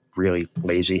 So I'm really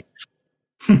lazy.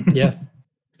 Yeah.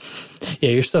 Yeah,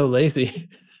 you're so lazy.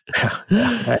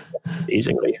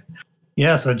 Amazingly.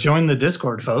 Yeah, so join the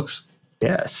Discord, folks.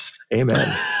 Yes.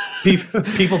 Amen.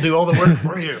 People do all the work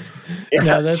for you. Yes.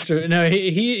 No, that's true. No,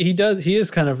 he does. He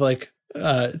is kind of like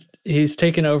he's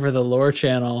taken over the lore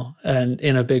channel and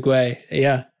in a big way.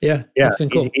 Yeah. It's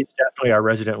been cool. He's definitely our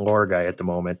resident lore guy at the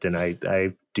moment, and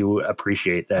I do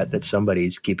appreciate that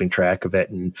somebody's keeping track of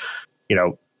it and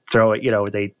throw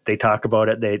it. They talk about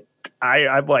it.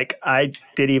 I'm like, I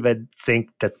didn't even think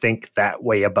that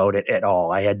way about it at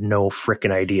all. I had no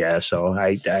freaking idea. So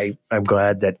I'm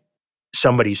glad that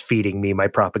somebody's feeding me my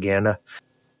propaganda.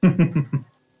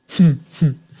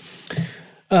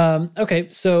 Okay,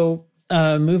 so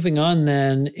moving on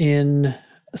then, in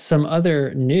some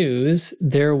other news,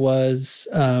 there was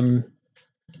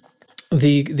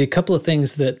the couple of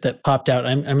things that popped out.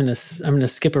 I'm gonna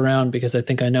skip around because I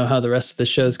think I know how the rest of the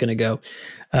show is going to go.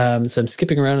 So I'm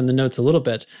skipping around in the notes a little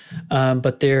bit.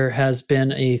 But there has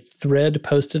been a thread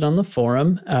posted on the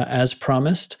forum, as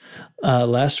promised,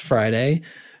 last Friday,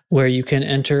 where you can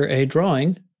enter a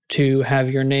drawing to have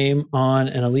your name on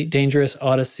an Elite Dangerous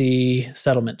Odyssey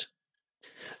settlement.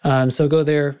 So go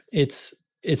there. It's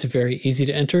very easy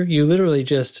to enter. You literally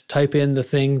just type in the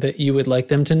thing that you would like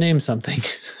them to name something.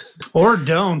 Or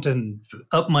don't, and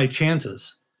up my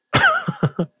chances.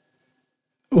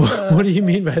 What do you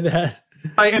mean by that?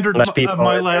 I entered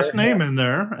my last name in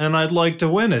there, and I'd like to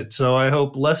win it, so I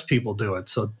hope less people do it.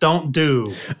 So don't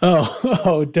do.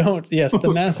 Oh, don't. Yes, the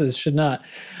masses should not.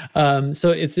 So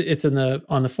it's on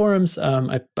the forums.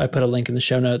 I put a link in the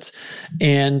show notes,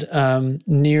 and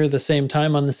near the same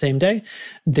time on the same day,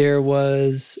 there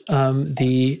was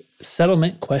the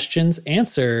settlement questions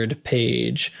answered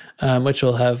page, which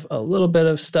will have a little bit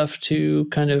of stuff to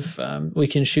kind of we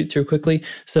can shoot through quickly.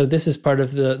 So this is part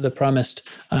of the promised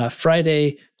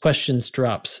Friday questions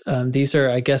drops. These are,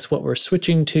 I guess, what we're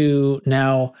switching to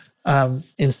now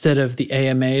instead of the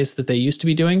AMAs that they used to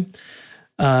be doing.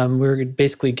 We're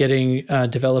basically getting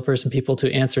developers and people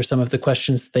to answer some of the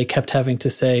questions that they kept having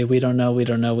to say, we don't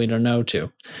know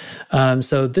to.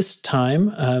 So this time,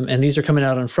 and these are coming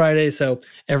out on Friday, so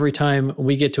every time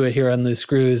we get to it here on Loose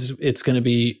Screws, it's going to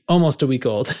be almost a week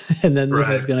old. And then this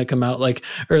is going to come out like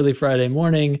early Friday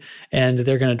morning, and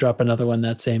they're going to drop another one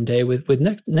that same day with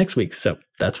next week. So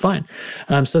that's fine.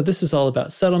 So this is all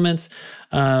about settlements.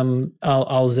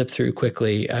 I'll zip through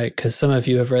quickly because some of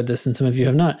you have read this and some of you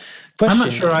have not. I'm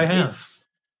not sure I have.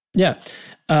 Yeah.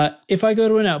 If I go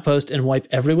to an outpost and wipe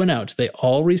everyone out, they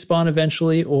all respawn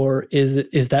eventually, or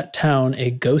is that town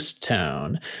a ghost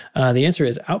town? The answer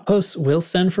is outposts will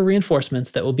send for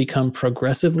reinforcements that will become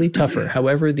progressively tougher.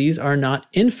 However, these are not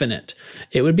infinite.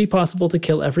 It would be possible to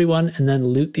kill everyone and then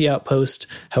loot the outpost.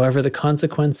 However, the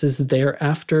consequences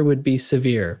thereafter would be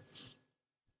severe.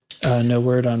 No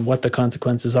word on what the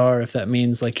consequences are, if that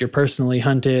means like you're personally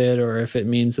hunted or if it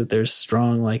means that there's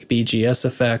strong like BGS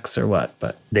effects or what.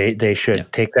 But they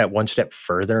should take that one step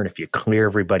further, and if you clear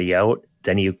everybody out,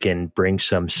 then you can bring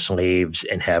some slaves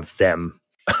and have them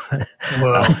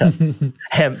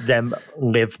have them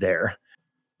live there.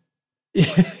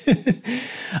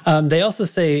 They also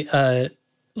say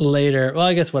later, well,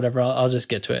 I guess whatever, I'll just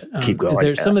get to it. Keep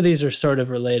going. Some of these are sort of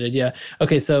related. Yeah.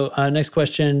 Okay, so next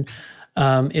question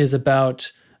is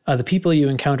about The people you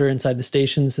encounter inside the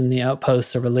stations and the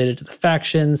outposts are related to the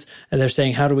factions. And they're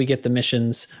saying, how do we get the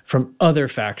missions from other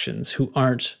factions who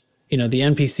aren't, the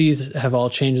NPCs have all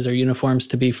changed their uniforms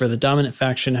to be for the dominant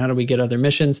faction. How do we get other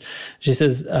missions? She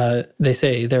says, they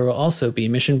say there will also be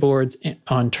mission boards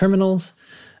on terminals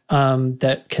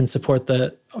that can support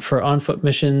for on-foot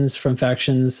missions from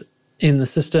factions in the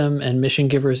system, and mission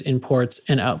givers in ports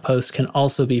and outposts can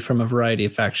also be from a variety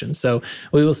of factions. So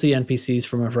we will see NPCs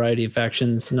from a variety of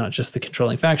factions, not just the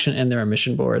controlling faction, and there are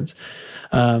mission boards.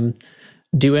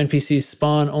 Do NPCs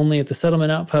spawn only at the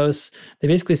settlement outposts? They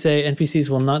basically say NPCs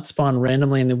will not spawn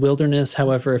randomly in the wilderness.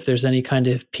 However, if there's any kind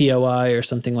of POI or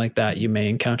something like that, you may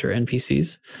encounter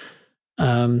NPCs.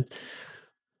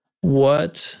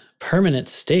 What permanent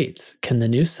states can the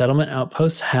new settlement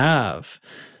outposts have?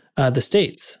 The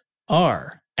states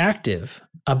are active,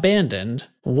 abandoned,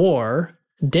 war,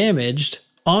 damaged,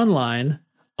 online,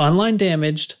 online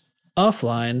damaged,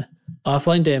 offline,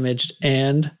 offline damaged,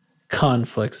 and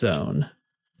conflict zone.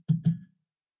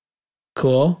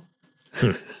 Cool.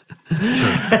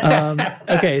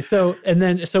 Okay, so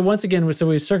once again, so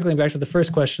we're circling back to the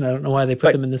first question. I don't know why they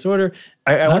put them in this order.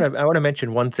 I want to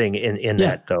mention one thing in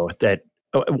that though, that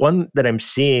one that I'm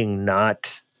seeing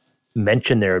not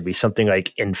mentioned there would be something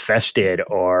like infested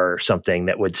or something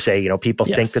that would say, people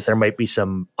think that there might be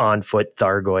some on foot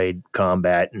Thargoid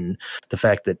combat, and the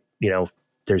fact that,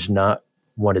 there's not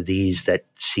one of these that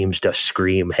seems to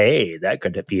scream, hey, that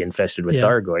could be infested with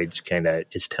Thargoids, kind of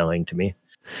is telling to me.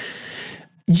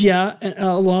 Yeah, and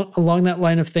along that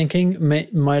line of thinking,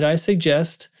 might I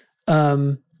suggest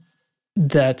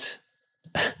that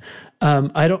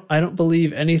I don't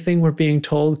believe anything we're being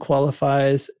told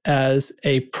qualifies as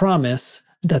a promise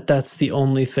that that's the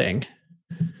only thing.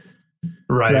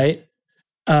 Right?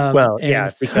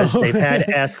 Because they've had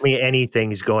Ask Me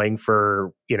Anythings going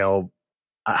for,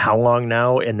 how long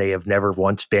now, and they have never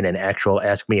once been an actual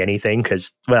Ask Me Anything,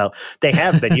 because, they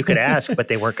have been. You could ask, but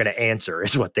they weren't going to answer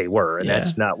is what they were, and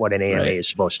that's not what an AMA is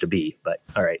supposed to be, but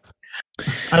all right.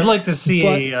 I'd like to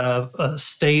see a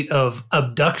state of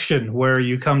abduction where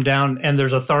you come down and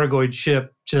there's a Thargoid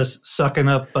ship just sucking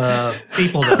up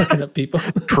people. Sucking up people.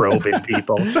 Probing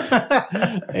people.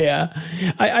 Yeah.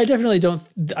 I definitely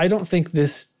don't think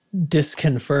this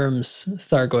disconfirms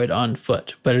Thargoid on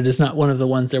foot, but it is not one of the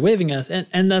ones they're waving at us.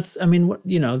 And that's,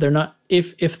 they're not,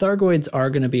 if Thargoids are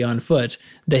going to be on foot,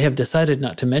 they have decided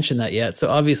not to mention that yet. So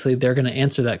obviously they're going to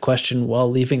answer that question while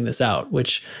leaving this out,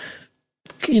 which,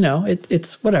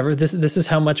 it's whatever. This is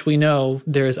how much we know.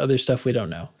 There is other stuff we don't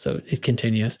know. So it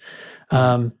continues.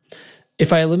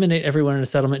 If I eliminate everyone in a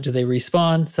settlement, do they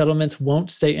respawn? Settlements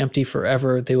won't stay empty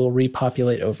forever. They will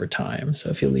repopulate over time. So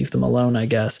if you leave them alone, I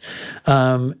guess.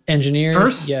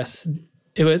 Engineers, yes.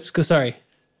 Sorry.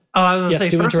 Oh, I was going to say,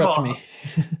 do first interrupt of all, me.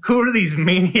 Who are these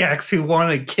maniacs who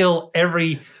want to kill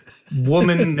every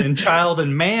woman and child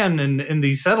and man in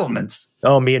these settlements?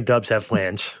 Oh, me and Dubs have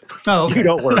plans. Oh, okay. You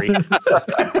don't worry.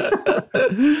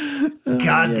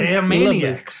 Goddamn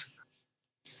maniacs.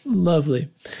 Lovely.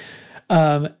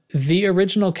 The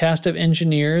original cast of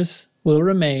engineers will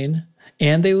remain,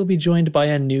 and they will be joined by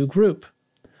a new group,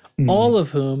 all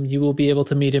of whom you will be able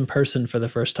to meet in person for the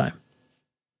first time.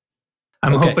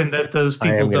 I'm hoping that those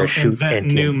people don't invent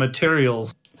new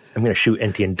materials. I'm going to shoot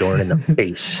Entian Dorn in the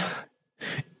face.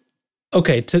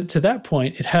 Okay, to that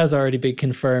point, it has already been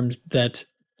confirmed that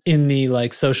in the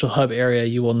social hub area,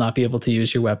 you will not be able to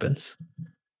use your weapons.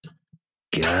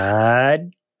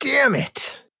 God damn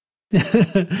it.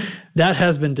 That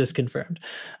has been disconfirmed.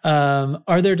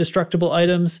 Are there destructible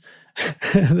items?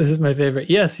 This is my favorite.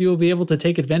 Yes, you will be able to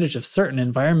take advantage of certain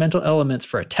environmental elements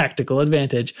for a tactical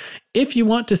advantage. If you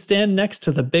want to stand next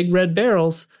to the big red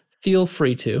barrels, feel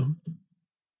free to.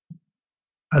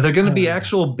 Are there going to be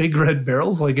actual big red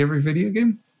barrels like every video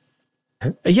game?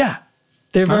 Yeah.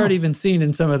 They've already been seen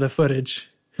in some of the footage.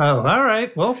 Oh, all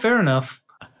right. Well, fair enough.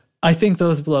 I think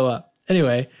those blow up.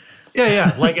 Anyway.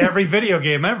 Yeah, like every video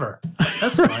game ever.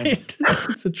 That's fine. Right.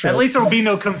 It's a trope. At least there will be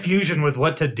no confusion with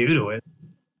what to do to it.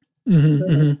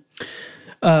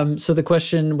 So the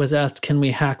question was asked, can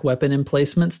we hack weapon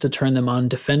emplacements to turn them on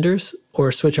defenders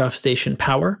or switch off station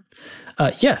power?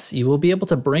 Yes, you will be able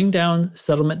to bring down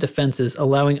settlement defenses,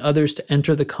 allowing others to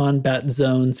enter the combat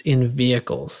zones in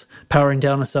vehicles. Powering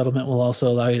down a settlement will also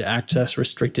allow you to access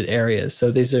restricted areas. So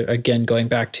these are, again, going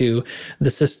back to the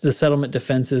settlement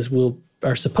defenses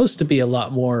are supposed to be a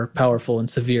lot more powerful and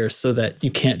severe so that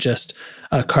you can't just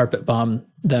carpet bomb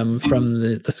them from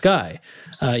the sky.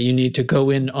 You need to go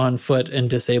in on foot and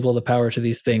disable the power to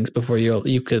these things before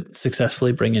you could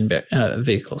successfully bring in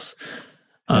vehicles.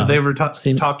 Have they ever talked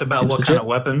about seems what legit. kind of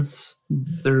weapons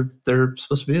they're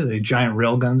supposed to be? Are they giant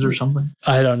rail guns or something?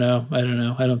 I don't know. I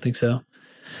don't think so.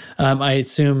 I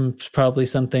assume probably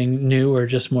something new or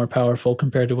just more powerful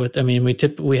compared to what, I mean,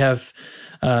 we have,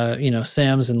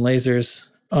 SAMs and lasers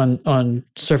on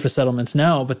surface settlements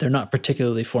now, but they're not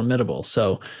particularly formidable.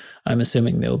 So I'm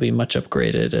assuming they'll be much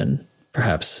upgraded and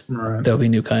perhaps there'll be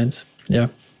new kinds. Yeah.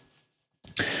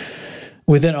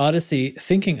 Within Odyssey,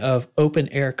 thinking of open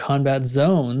air combat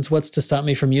zones, what's to stop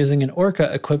me from using an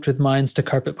orca equipped with mines to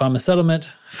carpet bomb a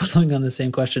settlement? Following on the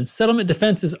same question, settlement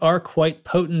defenses are quite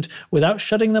potent. Without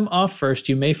shutting them off first,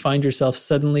 you may find yourself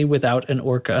suddenly without an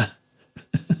orca.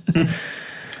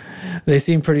 They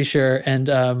seem pretty sure.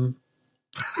 And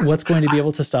what's going to be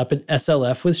able to stop an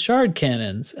SLF with shard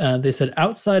cannons? They said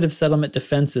outside of settlement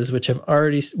defenses, which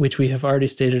we have already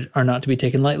stated are not to be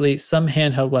taken lightly, some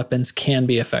handheld weapons can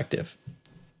be effective.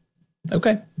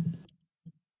 Okay.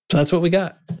 So that's what we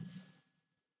got.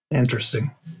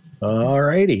 Interesting. All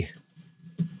righty.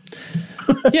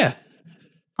 Yeah.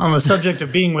 On the subject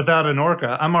of being without an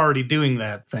orca, I'm already doing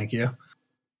that. Thank you.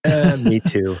 Me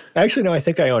too. Actually, no, I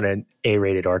think I own an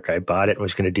A-rated orca. I bought it and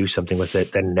was going to do something with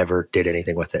it, then never did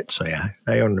anything with it. So yeah,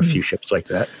 I own a few ships like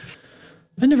that.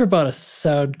 I never bought a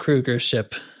Saud Kruger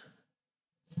ship.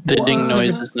 The ding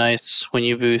noise is nice when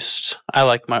you boost. I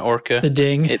like my orca. The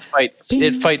ding. It fights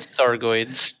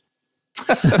Thargoids.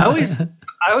 I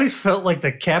always felt like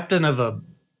the captain of a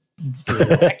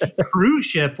cruise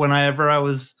ship whenever I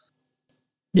was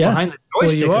behind the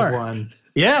joystick of one.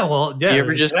 Yeah, well, yeah, you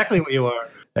ever just, exactly what you are.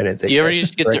 I didn't think. Do you ever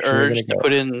just get the urge to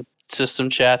put in system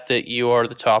chat that you are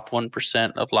the top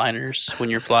 1% of liners when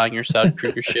you're flying your Saud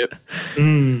Kruger ship?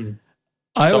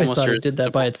 I always thought it did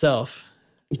that by itself.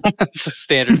 It's a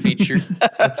standard feature.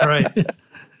 That's right.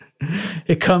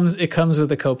 It comes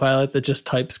with a co-pilot that just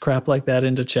types crap like that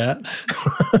into chat.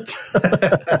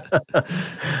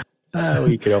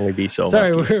 We could only be so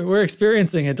sorry, lucky. we're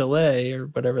experiencing a delay or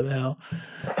whatever the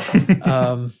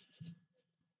hell.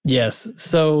 Yes,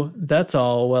 so that's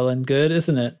all well and good,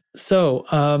 isn't it? So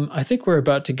I think we're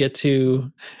about to get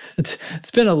to.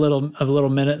 It's been a little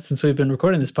minute since we've been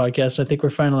recording this podcast. I think we're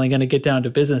finally going to get down to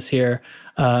business here.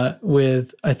 I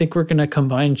think we're going to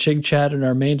combine Chig Chat and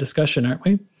our main discussion, aren't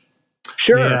we?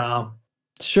 Sure. Yeah.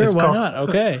 Sure. It's why called- not?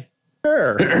 Okay.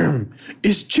 Sure.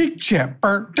 It's Chig Chat.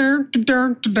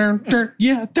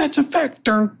 Yeah, that's a fact.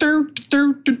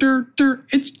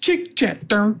 It's Chig Chat.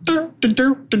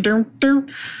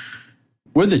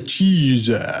 Where the cheese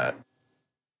at?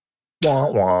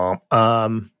 Womp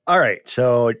womp. All right.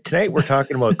 So tonight we're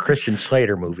talking about Christian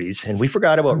Slater movies, and we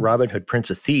forgot about Robin Hood,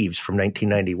 Prince of Thieves from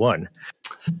 1991.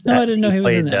 No, I didn't know he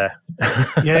was in that.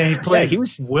 Yeah, he played. he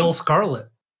was Will Scarlet.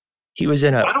 He was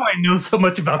in a. Why do I know so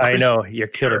much about? I know you're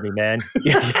killing me, man.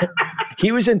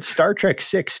 He was in Star Trek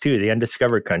 6 too, The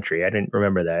Undiscovered Country. I didn't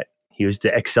remember that. He was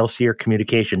the Excelsior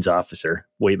Communications Officer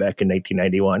way back in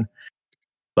 1991.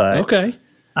 But Okay.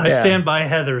 I stand by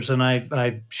Heathers, and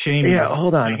I shame. yeah,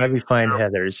 hold on. Let me find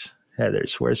Heathers.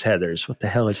 Where's Heathers? What the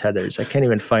hell is Heathers? I can't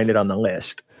even find it on the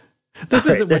list. This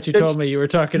All isn't right, what you told me you were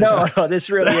talking about. No, this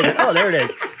really isn't. Oh, there it is.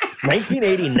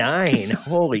 1989.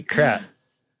 Holy crap.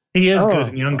 He is good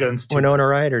in Young Guns too. Winona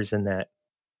Ryder's in that.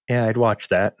 Yeah, I'd watch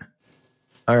that.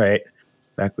 All right.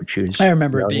 Back with shoes. I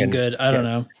remember it being good. I don't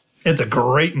know. It's a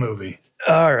great movie.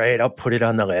 All right, I'll put it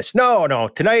on the list. No.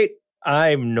 Tonight,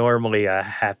 I'm normally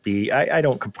happy. I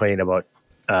don't complain about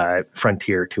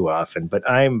Frontier too often, but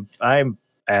I'm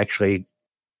actually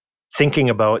thinking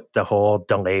about the whole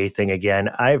delay thing again.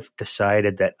 I've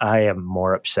decided that I am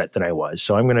more upset than I was.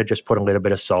 So I'm going to just put a little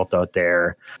bit of salt out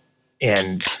there.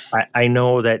 And I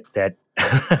know that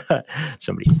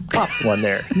somebody popped one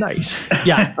there. Nice.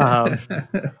 Yeah.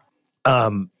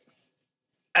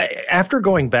 After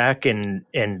going back and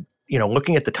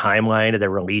looking at the timeline of the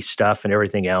release stuff and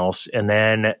everything else, and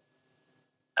then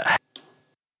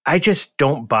I just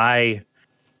don't buy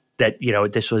that,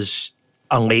 this was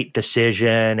a late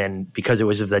decision, and because it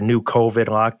was of the new COVID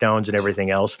lockdowns and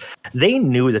everything else, they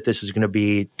knew that this was going to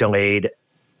be delayed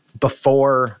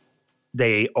before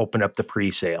they open up the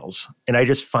pre-sales. And I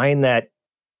just find that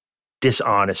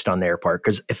dishonest on their part,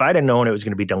 because if I'd have known it was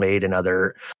going to be delayed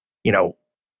another,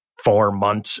 4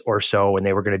 months or so, and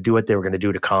they were going to do what they were going to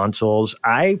do to consoles,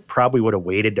 I probably would have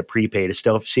waited to prepay to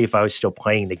still see if I was still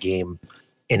playing the game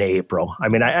in April. I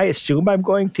mean, I assume I'm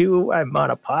going to. I'm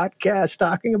on a podcast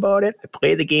talking about it. I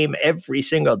play the game every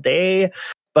single day,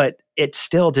 but it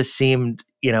still just seemed,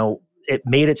 it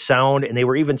made it sound, and they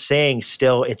were even saying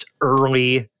still it's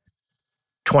early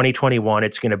 2021,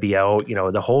 it's going to be out,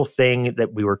 the whole thing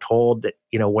that we were told that,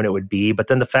 when it would be. But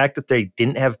then the fact that they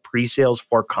didn't have pre-sales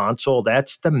for console,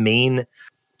 that's the main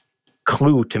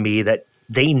clue to me that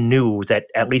they knew that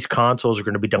at least consoles are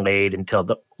going to be delayed until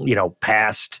the,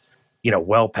 past,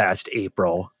 well past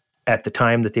April at the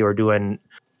time that they were doing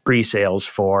pre-sales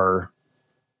for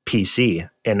PC.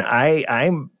 And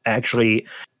I'm actually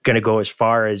going to go as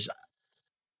far as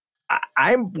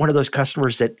I'm one of those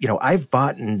customers that, I've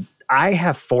bought, and I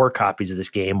have 4 copies of this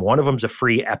game. One of them's a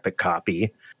free Epic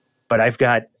copy, but I've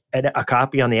got a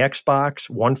copy on the Xbox,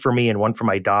 one for me and one for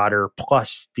my daughter,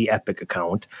 plus the Epic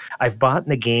account. I've bought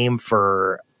the game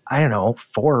for, 4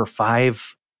 or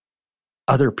 5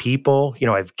 other people.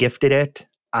 I've gifted it.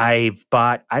 I've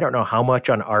bought, I don't know how much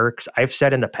on ARCs. I've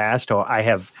said in the past, I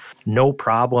have no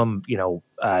problem,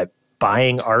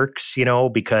 buying ARCs,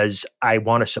 because I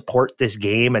want to support this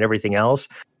game and everything else.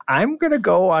 I'm going to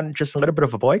go on just a little bit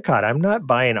of a boycott. I'm not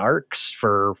buying ARCs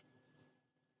for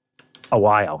a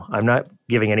while. I'm not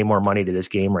giving any more money to this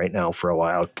game right now for a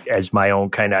while as my own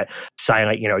kind of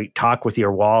silent, talk with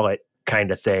your wallet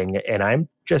kind of thing. And I'm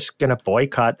just going to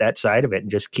boycott that side of it and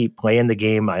just keep playing the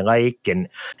game I like and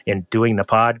doing the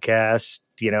podcast.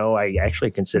 I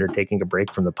actually considered taking a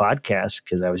break from the podcast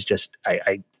because I was just,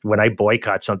 when I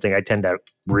boycott something, I tend to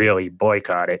really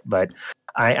boycott it. But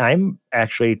I'm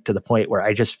actually to the point where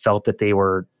I just felt that they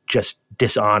were just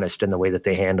dishonest in the way that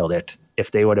they handled it.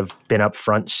 If they would have been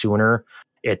upfront sooner,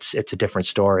 it's a different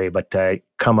story. But to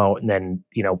come out and then,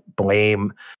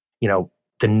 blame,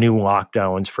 the new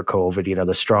lockdowns for COVID,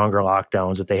 the stronger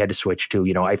lockdowns that they had to switch to,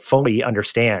 I fully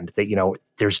understand that,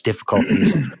 there's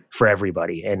difficulties for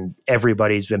everybody and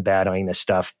everybody's been battling this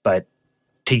stuff. But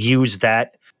to use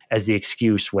that as the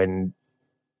excuse when,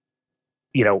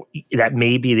 that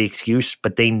may be the excuse,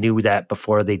 but they knew that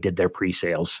before they did their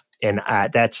pre-sales. And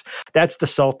that's the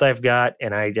salt I've got.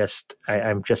 And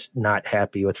I'm just not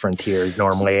happy with Frontier.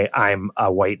 Normally I'm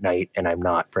a white knight and I'm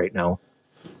not right now.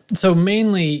 So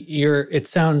mainly it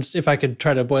sounds, if I could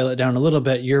try to boil it down a little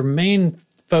bit, your main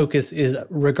focus is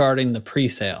regarding the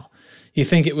pre-sale. You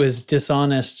think it was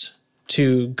dishonest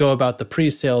to go about the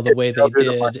pre-sale the way they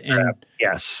did. And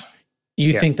yes.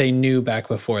 You think they knew back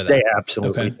before that? They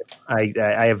absolutely. Okay.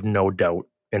 I have no doubt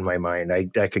in my mind.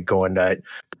 I could go into,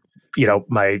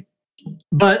 my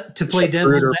but to play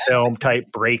Bruder film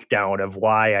type breakdown of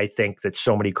why I think that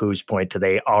so many clues point to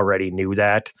they already knew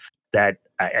that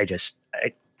I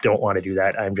don't want to do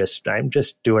that. I'm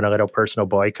just doing a little personal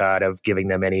boycott of giving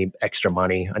them any extra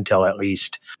money until at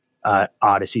least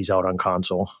Odyssey's out on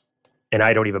console. And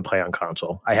I don't even play on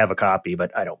console. I have a copy,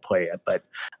 but I don't play it. But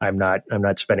I'm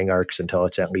not spending ARCs until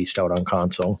it's at least out on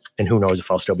console. And who knows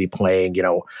if I'll still be playing,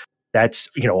 that's,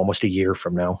 almost a year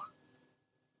from now.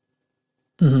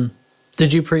 Mm-hmm.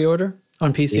 Did you pre-order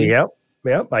on PC?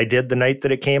 Yep. I did the night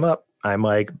that it came up. I'm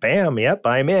like, bam, yep,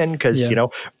 I'm in. Because,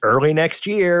 early next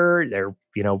year, they're,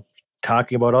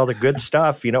 talking about all the good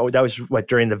stuff. That was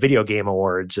during the Video Game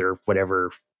Awards or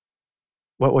whatever.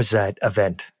 What was that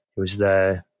event? It was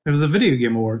the Video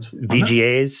Game Awards.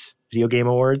 VGA's, Video Game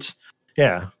Awards.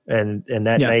 Yeah. And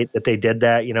that night that they did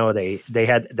that, they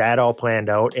had that all planned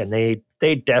out, and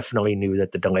they definitely knew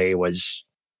that the delay was,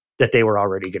 that they were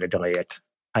already going to delay it.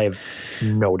 I have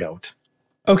no doubt.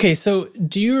 Okay, so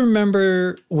do you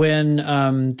remember when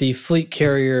the Fleet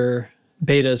Carrier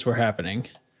betas were happening?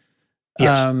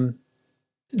 Yes.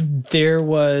 There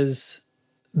was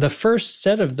the first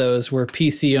set of those were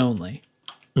PC only.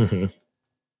 Mm-hmm.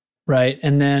 Right.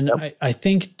 And then I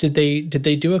think, did they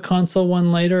do a console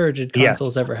one later, or did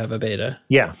consoles ever have a beta?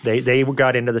 Yeah, they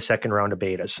got into the second round of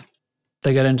betas.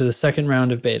 They got into the second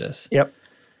round of betas. Yep.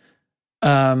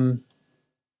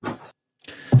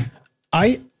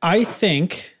 I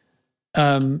think,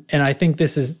 and I think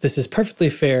this is perfectly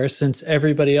fair, since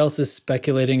everybody else is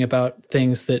speculating about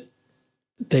things that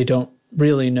they don't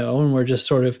really know, and we're just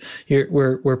sort of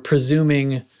we're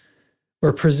presuming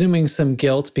some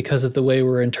guilt because of the way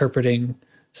we're interpreting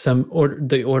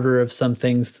the order of some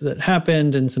things that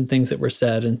happened and some things that were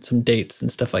said and some dates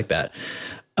and stuff like that.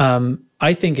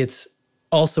 I think it's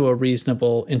also a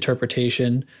reasonable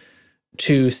interpretation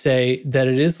to say that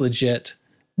it is legit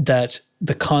that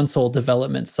the console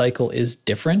development cycle is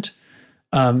different,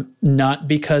 not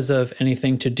because of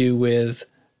anything to do with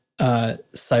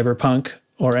Cyberpunk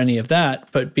or any of that,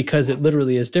 but because it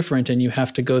literally is different, and you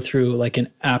have to go through like an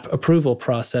app approval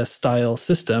process style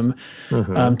system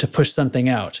to push something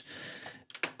out.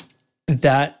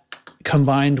 That,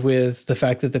 combined with the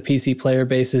fact that the PC player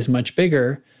base is much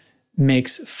bigger,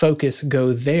 makes focus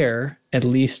go there, at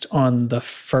least on the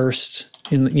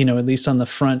at least on the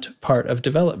front part of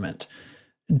development.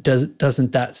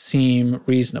 Doesn't that seem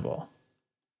reasonable?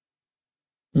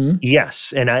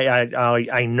 Yes, and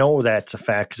I know that's a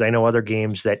fact, because I know other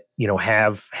games that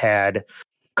have had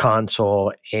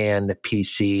console and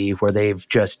PC, where they've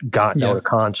just gotten out of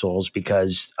consoles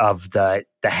because of the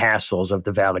hassles of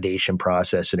the validation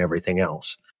process and everything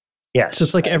else. Yes. So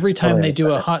it's like every time they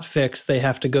do a hot fix, they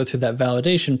have to go through that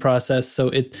validation process. So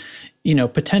it,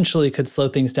 potentially could slow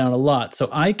things down a lot. So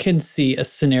I can see a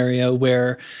scenario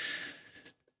where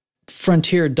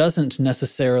Frontier doesn't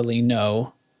necessarily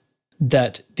know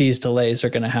that these delays are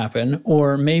going to happen,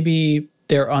 or maybe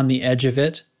they're on the edge of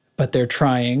it, but they're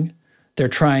trying. They're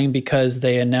trying because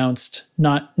they announced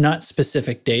not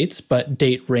specific dates, but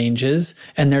date ranges,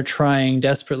 and they're trying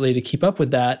desperately to keep up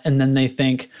with that. And then they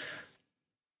think,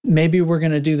 maybe we're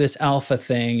going to do this alpha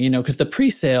thing, because the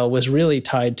pre-sale was really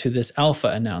tied to this alpha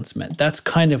announcement. That's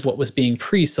kind of what was being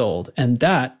pre-sold. And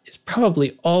that is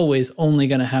probably always only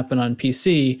going to happen on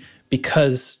PC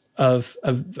because of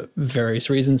various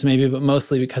reasons maybe, but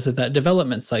mostly because of that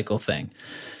development cycle thing.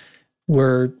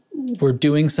 We're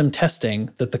doing some testing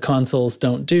that the consoles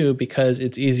don't do because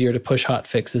it's easier to push hot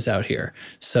fixes out here.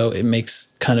 So it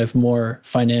makes kind of more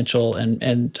financial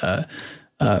and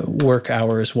work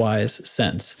hours wise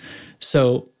sense.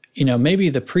 So, maybe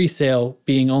the pre-sale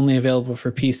being only available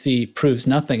for PC proves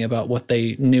nothing about what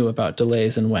they knew about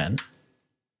delays and when.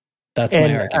 That's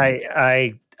my argument.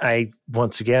 I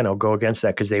once again, I'll go against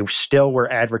that because they still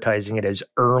were advertising it as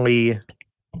early,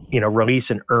 release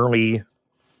in early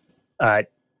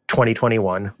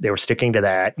 2021. They were sticking to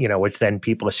that, which then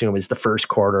people assume is the first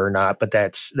quarter or not, but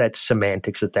that's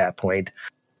semantics at that point.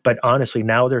 But honestly,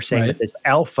 now they're saying that this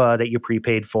alpha that you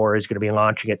prepaid for is going to be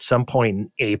launching at some point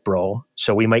in April.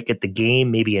 So we might get the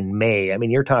game maybe in May. I mean,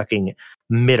 you're talking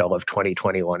middle of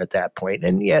 2021 at that point.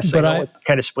 And yes, I know it's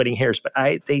kind of splitting hairs, but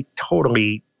they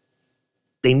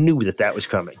knew that was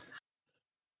coming.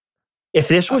 If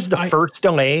this was the first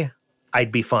delay,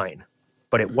 I'd be fine.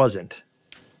 But it wasn't.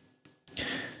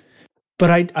 But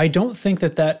I don't think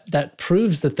that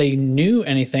proves that they knew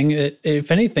anything. If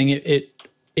anything, it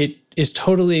is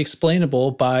totally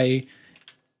explainable by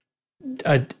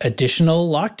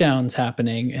additional lockdowns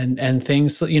happening and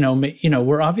things.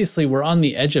 We're on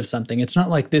the edge of something. It's not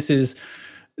like this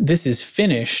is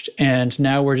finished and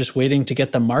now we're just waiting to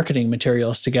get the marketing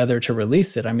materials together to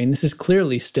release it. I mean, this is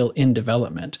clearly still in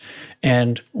development.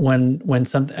 And when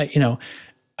something,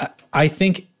 I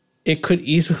think it could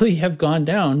easily have gone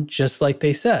down just like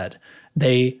they said.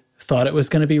 They thought it was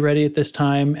going to be ready at this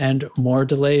time and more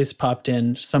delays popped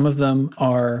in. Some of the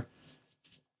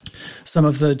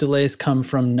delays come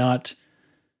from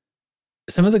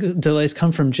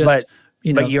just,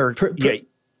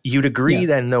 you'd agree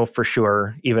then though, for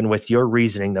sure, even with your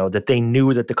reasoning though, that they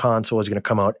knew that the console was going to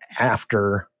come out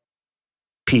after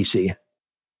PC.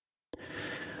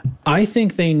 I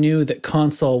think they knew that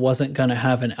console wasn't going to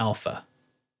have an alpha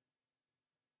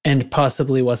and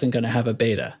possibly wasn't going to have a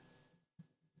beta.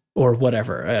 Or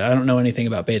whatever. I don't know anything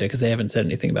about beta because they haven't said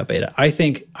anything about beta. I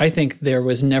think there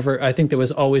was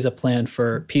always a plan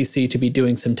for PC to be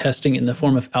doing some testing in the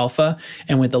form of alpha.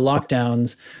 And with the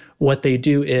lockdowns, what they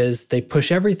do is they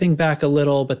push everything back a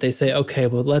little, but they say, okay,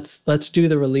 well, let's do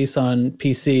the release on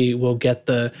PC.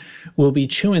 We'll be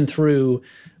chewing through,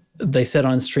 they said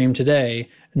on stream today,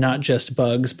 not just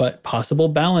bugs, but possible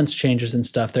balance changes and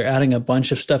stuff. They're adding a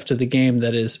bunch of stuff to the game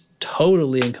that is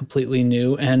totally and completely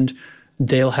new, and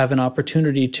they'll have an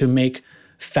opportunity to make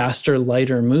faster,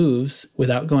 lighter moves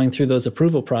without going through those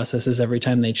approval processes every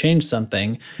time they change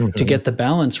something to get the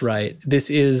balance right.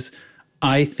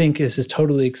 I think this is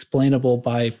totally explainable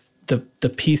by the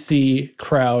PC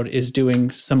crowd is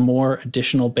doing some more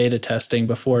additional beta testing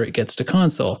before it gets to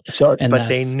console. But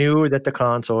they knew that the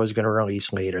console was going to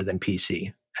release later than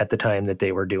PC at the time that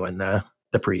they were doing the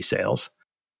pre-sales.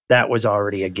 That was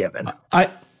already a given.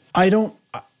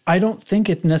 I don't think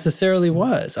it necessarily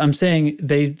was. I'm saying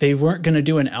they weren't going to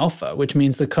do an alpha, which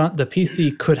means the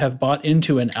PC could have bought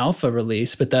into an alpha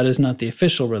release, but that is not the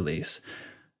official release.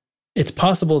 It's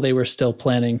possible they were still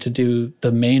planning to do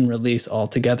the main release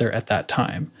altogether at that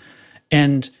time.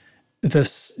 And the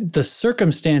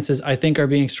circumstances, I think, are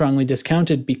being strongly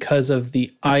discounted because of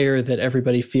the ire that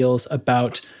everybody feels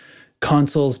about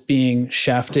consoles being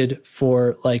shafted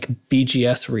for like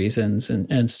BGS reasons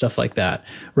and stuff like that,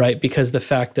 right? Because the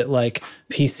fact that like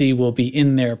PC will be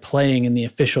in there playing in the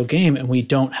official game and we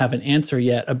don't have an answer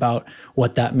yet about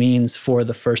what that means for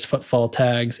the first footfall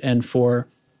tags and for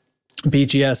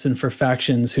BGS and for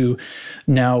factions who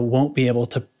now won't be able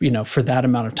to, for that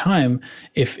amount of time,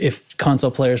 if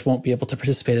console players won't be able to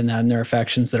participate in that, and there are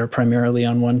factions that are primarily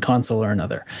on one console or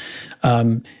another.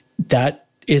 That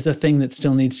is a thing that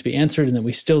still needs to be answered and that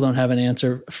we still don't have an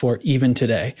answer for even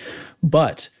today.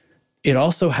 But it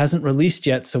also hasn't released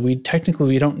yet, so we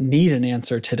don't need an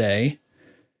answer today.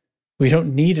 We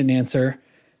don't need an answer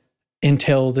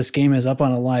until this game is up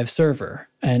on a live server.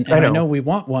 And I know we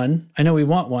want one.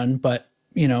 But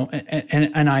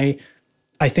and I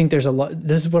think there's a lot.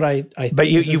 This is what I But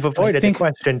you've avoided the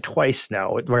question twice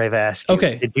now where I've asked you.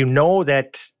 Okay. Did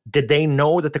they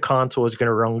know that the console was going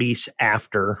to release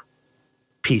after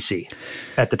PC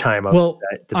at the time of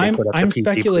that they put up I'm the PC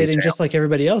speculating pre-sale? just like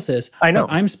everybody else is. I know.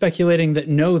 I'm speculating that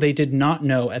no, they did not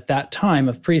know at that time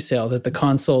of pre-sale that the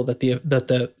console, that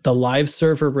the live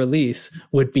server release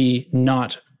would be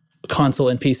not console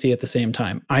and PC at the same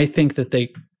time. I think that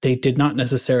they did not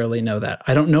necessarily know that.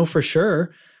 I don't know for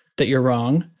sure that you're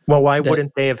wrong. Well, why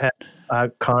wouldn't they have had a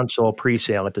console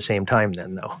pre-sale at the same time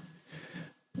then, though?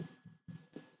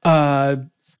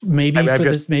 Maybe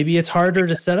it's harder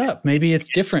to set up. Maybe it's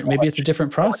different. Maybe it's a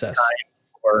different process.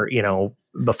 Or,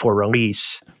 before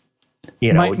release,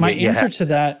 my answer to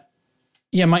that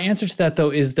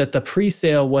though is that the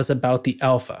pre-sale was about the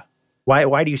alpha.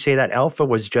 Why do you say that? Alpha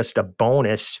was just a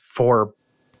bonus for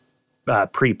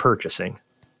pre-purchasing.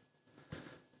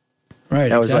 Right.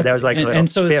 That was exactly. like a little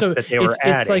spiff that they were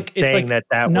adding, saying that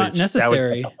not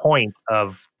necessary. That was the point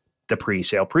of the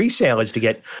pre-sale. Pre-sale is to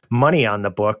get money on the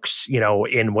books,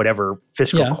 in whatever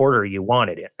fiscal quarter you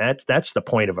wanted it. That's the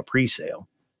point of a pre-sale.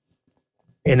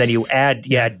 And then you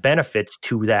add benefits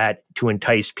to that to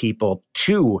entice people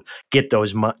to get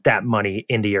that money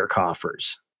into your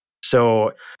coffers.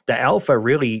 So the alpha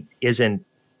really isn't,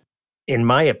 in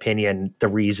my opinion, the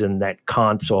reason that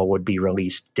console would be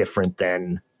released different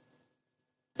than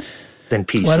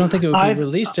PC. Well, I don't think it would be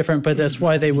released different, but that's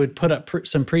why they would put up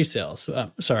some pre-sales.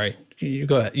 Sorry, you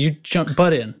go ahead. You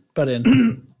butt in.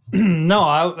 No,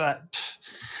 I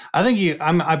think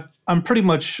I'm pretty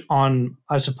much on,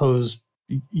 I suppose,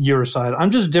 your side.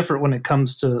 I'm just different when it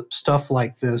comes to stuff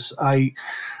like this.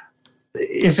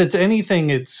 If it's anything,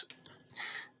 it's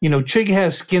Chig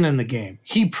has skin in the game.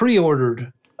 He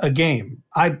pre-ordered a game.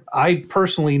 I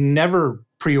personally never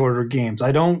pre-order games.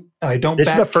 I don't. This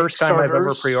is the first time I've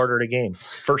ever pre-ordered a game.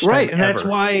 First time right, and ever. that's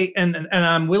why. And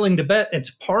I'm willing to bet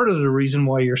it's part of the reason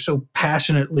why you're so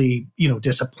passionately,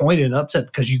 disappointed and upset,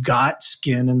 because you got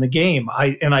skin in the game.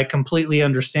 I completely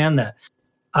understand that.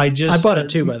 I bought it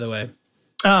too, by the way.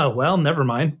 Oh well, never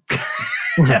mind.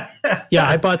 Yeah,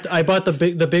 I bought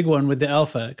the big one with the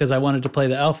alpha because I wanted to play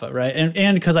the alpha, right?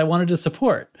 And because I wanted to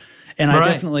support. And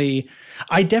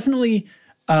I definitely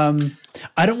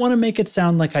I don't want to make it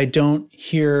sound like I don't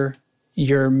hear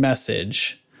your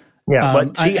message. Yeah,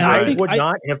 but see, I would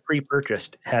not have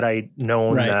pre-purchased had I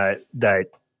known that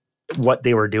what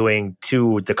they were doing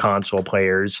to the console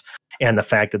players and the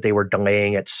fact that they were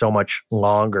delaying it so much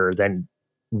longer than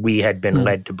we had been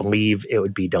led to believe it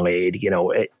would be delayed.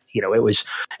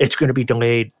 It's going to be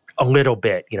delayed a little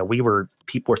bit.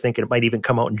 People were thinking it might even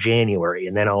come out in January,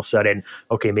 and then all of a sudden,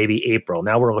 okay, maybe April.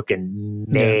 Now we're looking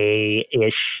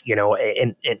May-ish,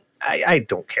 and I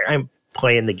don't care. I'm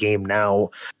playing the game now,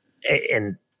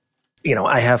 and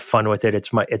I have fun with it.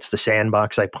 It's the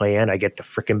sandbox I play in. I get to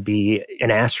freaking be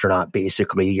an astronaut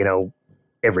basically,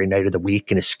 every night of the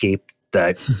week and escape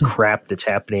the crap that's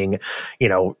happening,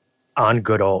 on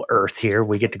good old Earth here.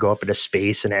 We get to go up into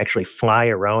space and actually fly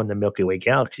around the Milky Way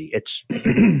galaxy. It's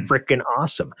freaking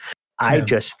awesome. I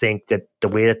just think that the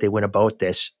way that they went about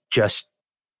this just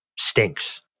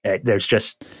stinks. It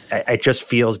just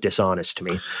feels dishonest to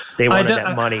me. They wanted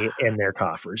that money in their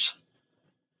coffers.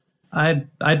 I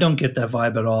don't get that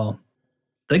vibe at all.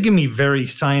 They give me very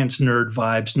science nerd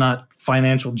vibes, not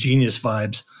financial genius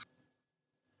vibes.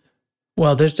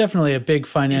 Well, there's definitely a big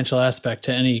financial aspect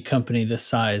to any company this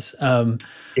size.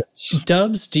 Yes.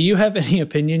 Dubs, do you have any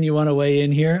opinion you want to weigh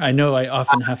in here? I know I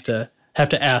often have to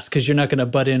ask because you're not going to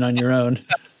butt in on your own.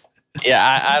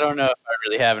 Yeah, I don't know if I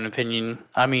really have an opinion.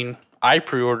 I mean, I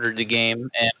pre-ordered the game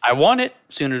and I want it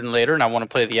sooner than later, and I want to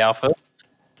play the alpha.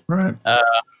 Right.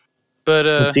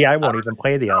 But see, I won't even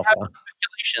play the alpha.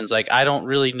 Like, I don't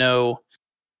really know.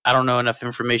 I don't know enough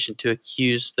information to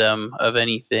accuse them of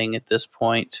anything at this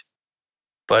point.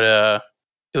 But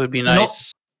it would be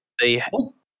nice.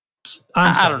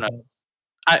 I don't know.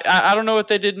 I don't know what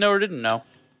they did know or didn't know.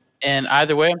 And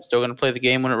either way, I'm still going to play the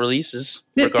game when it releases.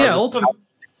 Yeah, ultimately.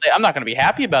 I'm not going to be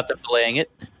happy about them delaying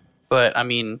it. But, I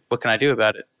mean, what can I do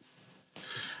about it?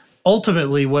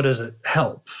 Ultimately, what does it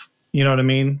help? You know what I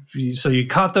mean? So you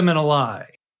caught them in a lie.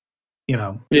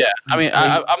 Yeah, I mean,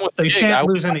 I'm with they Chig. shan't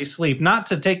lose any sleep. Not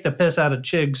to take the piss out of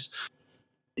Chig's.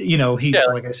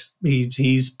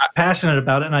 He's passionate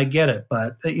about it, and I get it.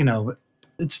 But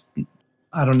it's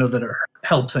I don't know that it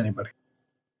helps anybody,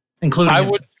 including. I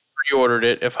would have pre-ordered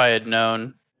it if I had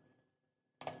known.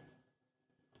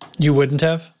 You wouldn't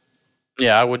have?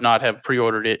 Yeah, I would not have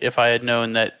pre-ordered it if I had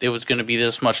known that it was going to be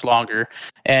this much longer.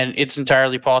 And it's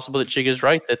entirely possible that Chig is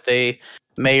right, that they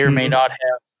may or may not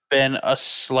have been a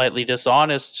slightly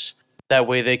dishonest. That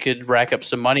way they could rack up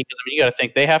some money. Because you got to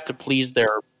think, they have to please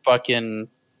their fucking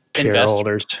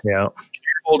shareholders. investors. Yeah.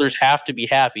 Shareholders have to be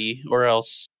happy, or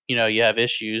else, you have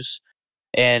issues.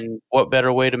 And what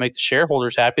better way to make the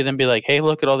shareholders happy than be like, hey,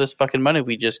 look at all this fucking money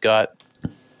we just got.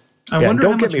 I wonder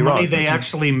how much money they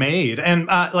actually made. And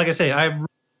like I say, I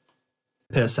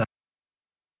piss out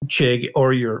Chig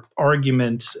or your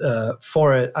argument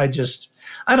for it. I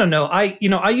don't know.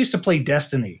 I used to play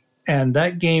Destiny, and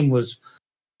that game was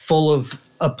full of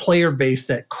a player base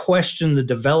that questioned the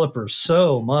developers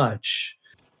so much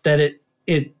that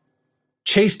it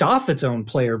chased off its own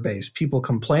player base. People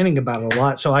complaining about it a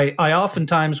lot. So I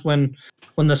oftentimes when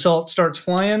the salt starts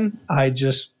flying, I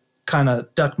just kind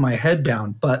of duck my head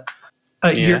down. But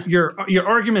your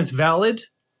argument's valid,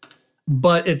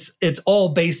 but it's all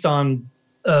based on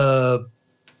no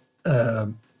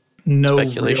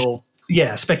speculation.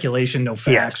 Speculation, no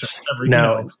facts. Yes. Or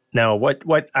whatever, No.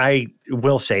 What I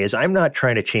will say is I'm not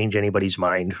trying to change anybody's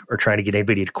mind or trying to get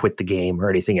anybody to quit the game or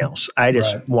anything else. I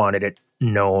just wanted it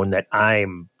known that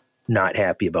I'm not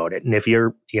happy about it. And if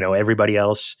you're, everybody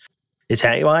else is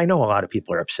happy, well, I know a lot of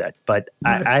people are upset, but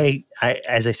I,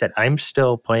 as I said, I'm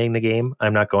still playing the game.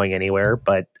 I'm not going anywhere,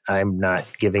 but I'm not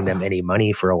giving them any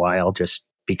money for a while just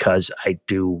because I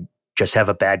do just have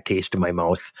a bad taste in my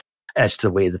mouth as to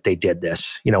the way that they did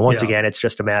this. Once again, it's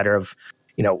just a matter of,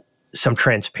 some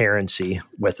transparency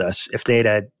with us. If they'd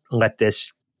had let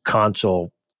this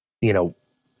console,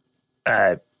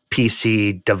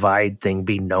 PC divide thing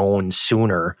be known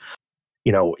sooner,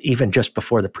 even just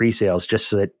before the pre-sales, just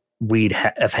so that we'd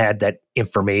have had that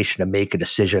information to make a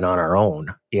decision on our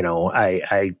own,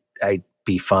 I'd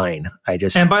be fine.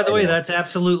 And by the way, that's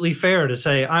absolutely fair to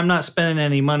say, I'm not spending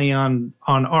any money on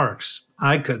ARX.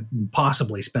 I could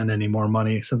possibly spend any more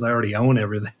money since I already own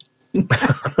everything.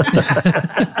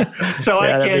 So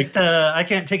I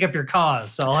can't take up your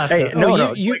cause. So I'll have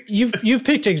to. You've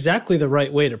picked exactly the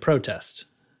right way to protest.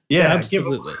 Yeah,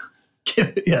 absolutely.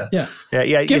 Yeah.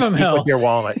 Give them hell with your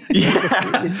wallet.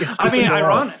 I mean,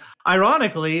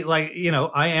 ironically,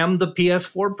 I am the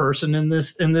PS4 person in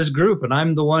this group, and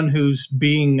I'm the one who's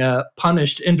being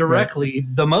punished indirectly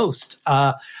the most.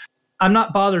 I'm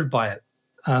not bothered by it.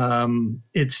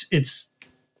 It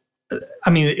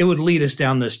would lead us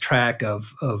down this track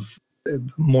of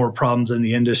more problems in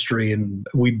the industry, and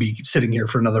we'd be sitting here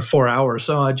for another 4 hours.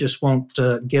 So I just won't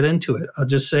get into it. I'll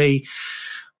just say,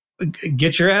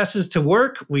 get your asses to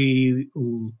work. We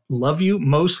love you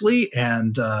mostly,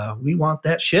 and we want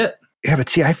that shit. Yeah, but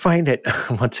see, I find it,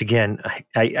 once again,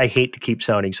 I hate to keep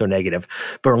sounding so negative,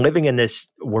 but we're living in this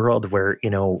world where,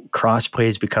 crossplay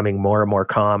is becoming more and more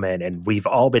common, and we've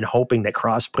all been hoping that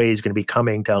crossplay is going to be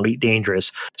coming to Elite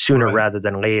Dangerous sooner rather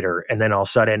than later. And then all of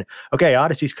a sudden, okay,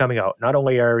 Odyssey's coming out. Not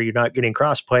only are you not getting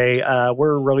crossplay,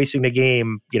 we're releasing the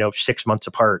game, 6 months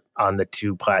apart on the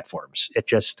two platforms. It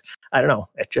just, I don't know.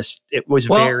 It was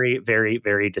very, very,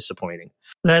 very disappointing.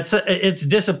 It's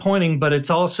disappointing, but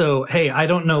it's also, hey, I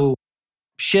don't know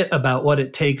shit about what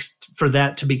it takes for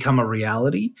that to become a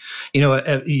reality.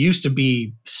 It used to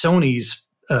be Sony's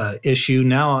issue.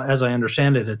 Now, as I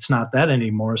understand it, it's not that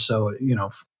anymore. So,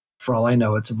 for all I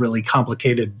know, it's a really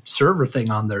complicated server thing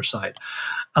on their side.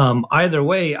 Either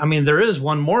way, I mean, there is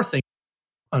one more thing,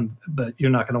 but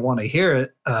you're not going to want to hear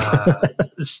it.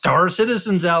 Star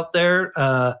Citizen's out there.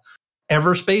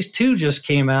 Everspace 2 just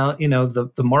came out.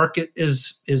 The market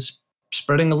is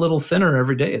spreading a little thinner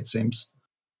every day, it seems.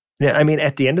 Yeah, I mean,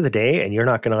 at the end of the day, and you're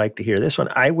not going to like to hear this one,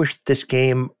 I wish this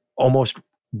game almost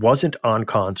wasn't on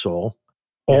console,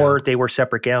 or they were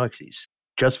separate galaxies.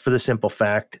 Just for the simple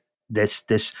fact, this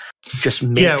just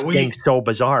makes things so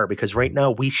bizarre, because right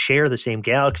now we share the same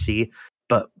galaxy,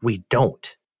 but we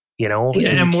don't. And we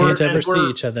can't ever see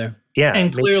each other. Yeah,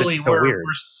 and clearly we're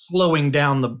slowing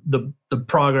down the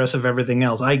progress of everything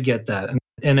else. I get that,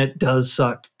 and it does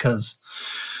suck because.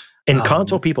 And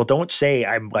console people don't say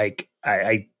I'm like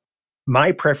I.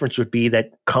 My preference would be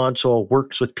that console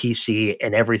works with PC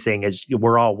and everything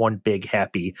we're all one big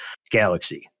happy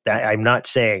galaxy. I'm not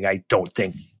saying I don't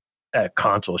think a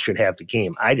console should have the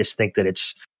game. I just think that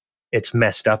it's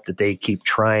messed up that they keep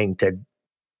trying to,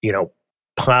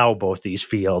 plow both these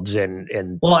fields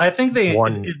and well, I think they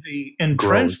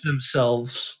entrenched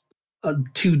themselves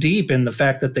too deep in the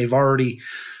fact that they've already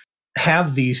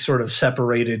have these sort of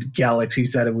separated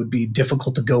galaxies that it would be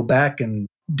difficult to go back and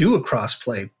do a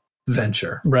crossplay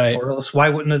venture, right? Or else why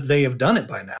wouldn't they have done it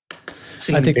by now?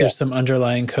 I think there's some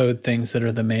underlying code things that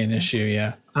are the main issue.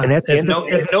 Yeah, And at the end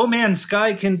if No Man's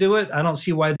Sky can do it, I don't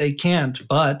see why they can't.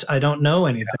 But I don't know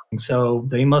anything, so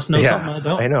they must know something I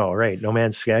don't. I know, right? No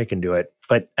Man's Sky can do it,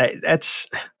 but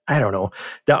I don't know.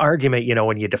 The argument,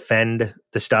 when you defend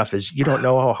the stuff is you don't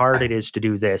know how hard it is to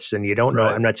do this, and you don't know.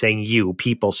 Right. I'm not saying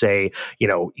people say,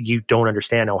 you don't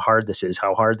understand how hard this is,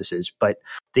 but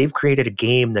they've created a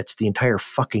game that's the entire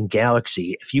fucking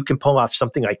galaxy. If you can pull off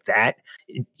something like that,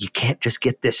 you can't just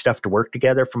get this stuff to work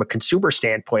together. From a consumer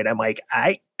standpoint, I'm like,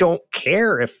 I don't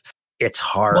care if it's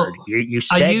hard. Well, you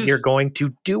said you're going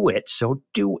to do it, so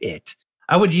do it.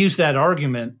 I would use that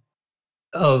argument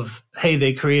of, hey,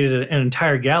 they created an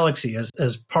entire galaxy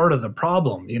as part of the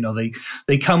problem.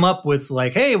 They come up with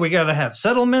like, hey, we got to have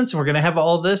settlements, we're going to have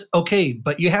all this. Okay,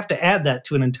 but you have to add that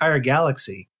to an entire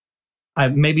galaxy.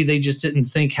 Maybe they just didn't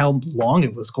think how long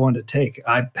it was going to take.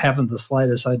 I haven't the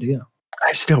slightest idea.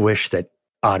 I still wish that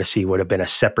Odyssey would have been a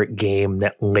separate game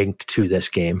that linked to this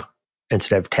game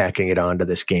instead of tacking it onto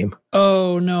this game.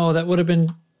 Oh no, that would have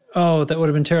been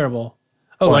terrible.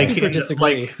 Oh, I super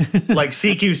disagree. Like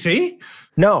CQC?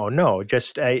 No,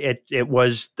 just it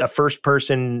was a first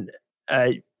person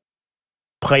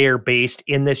player based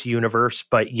in this universe,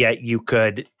 but yet you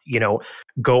could,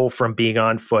 go from being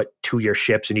on foot to your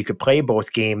ships, and you could play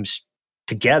both games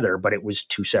together, but it was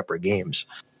two separate games.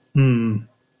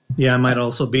 Yeah, I might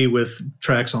also be with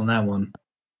tracks on that one.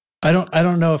 I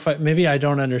don't know if maybe I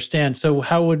don't understand. So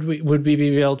how would we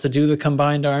be able to do the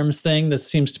combined arms thing? That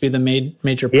seems to be the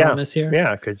major premise here.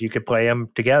 Yeah, because you could play them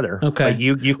together. Okay.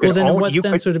 You could. Well, then in what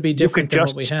sense would it be different than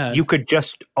what we had? You could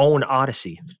just own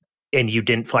Odyssey, and you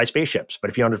didn't fly spaceships.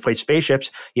 But if you wanted to fly spaceships,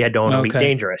 you had to own Elite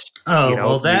Dangerous. Oh,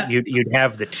 well, that you'd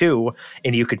have the two,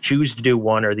 and you could choose to do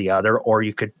one or the other, or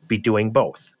you could be doing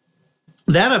both.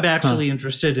 That I'm actually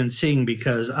interested in seeing,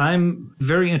 because I'm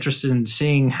very interested in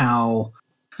seeing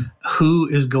who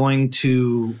is going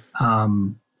to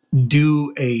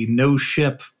do a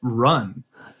no-ship run.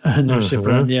 No-ship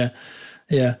run, yeah.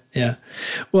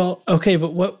 Well, okay,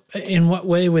 but in what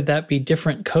way would that be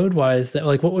different code-wise? That,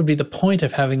 like, what would be the point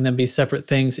of having them be separate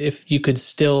things if you could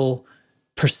still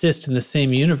persist in the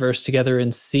same universe together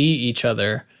and see each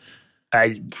other?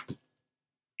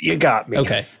 You got me.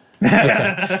 Okay.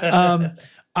 I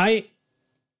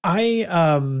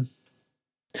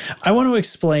want to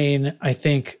explain, I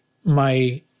think,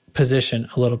 my position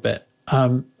a little bit.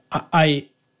 I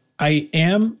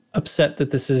am upset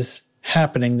that this is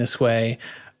happening this way.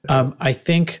 I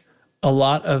think a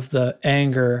lot of the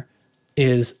anger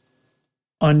is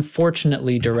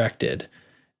unfortunately directed.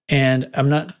 And I'm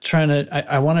not trying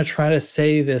to, I want to try to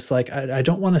say this, like, I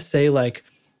don't want to say, like,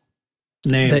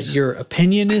 names. That your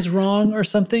opinion is wrong or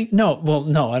something. No,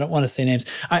 I don't want to say names.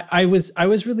 I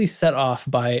was really set off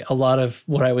by a lot of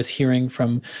what I was hearing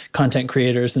from content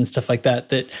creators and stuff like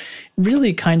that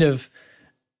really kind of,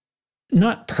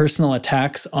 not personal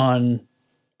attacks on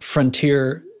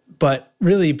Frontier, but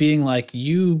really being like,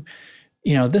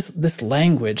 this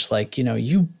language, like,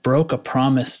 you broke a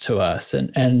promise to us,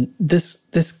 and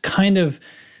this kind of,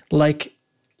 like,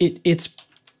 it's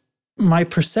my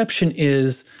perception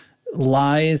is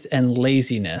lies and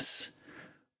laziness,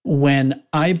 when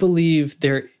I believe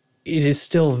it is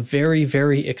still very,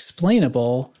 very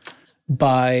explainable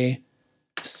by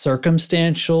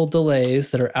circumstantial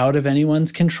delays that are out of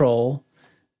anyone's control,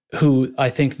 who I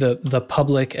think the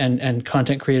public and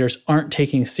content creators aren't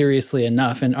taking seriously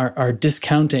enough and are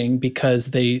discounting because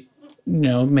they,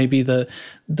 maybe the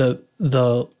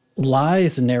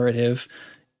lies narrative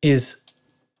is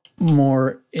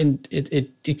more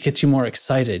it gets you more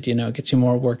excited, it gets you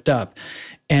more worked up.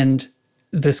 And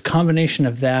this combination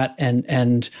of that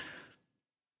and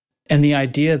the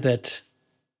idea that,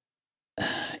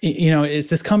 it's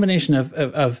this combination of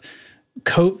the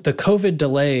COVID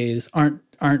delays aren't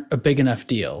a big enough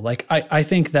deal. Like, I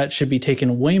think that should be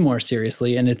taken way more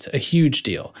seriously, and it's a huge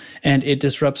deal, and it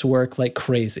disrupts work like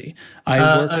crazy.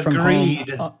 I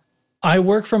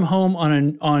work from home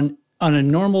on a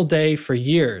normal day for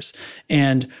years.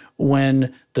 And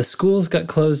when the schools got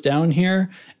closed down here,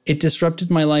 it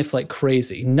disrupted my life like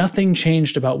crazy. Nothing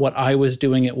changed about what I was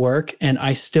doing at work. And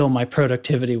my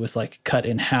productivity was like cut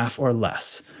in half or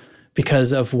less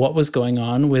because of what was going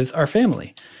on with our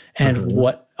family and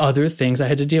what other things I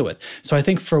had to deal with. So I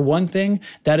think, for one thing,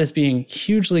 that is being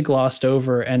hugely glossed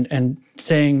over and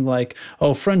saying, like,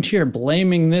 oh, Frontier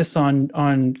blaming this on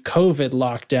COVID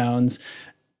lockdowns.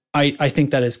 I think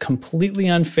that is completely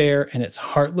unfair, and it's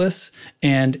heartless,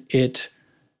 and it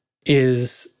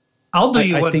is. I'll do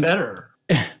you one better.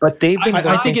 But they've been.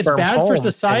 I think it's bad for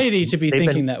society to be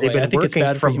thinking that way. I think it's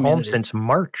bad for humanity. Home since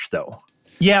March, though.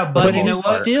 Yeah, but you know it's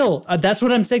what? still, that's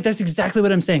what I'm saying. That's exactly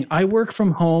what I'm saying. I work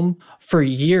from home for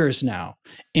years now,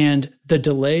 and the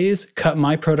delays cut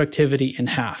my productivity in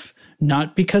half.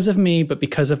 Not because of me, but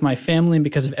because of my family and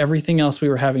because of everything else we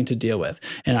were having to deal with.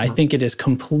 And I think it is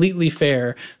completely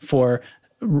fair for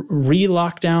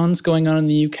re-lockdowns going on in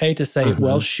the UK to say,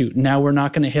 well, shoot, now we're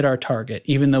not going to hit our target,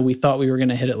 even though we thought we were going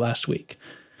to hit it last week.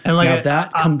 And like now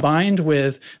that combined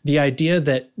with the idea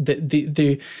that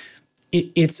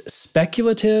it's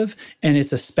speculative, and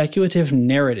it's a speculative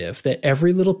narrative that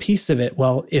every little piece of it,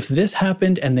 well, if this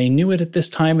happened and they knew it at this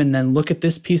time, and then look at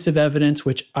this piece of evidence,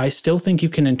 which I still think you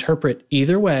can interpret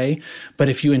either way, but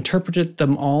if you interpreted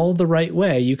them all the right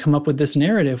way, you come up with this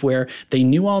narrative where they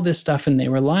knew all this stuff and they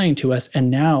were lying to us, and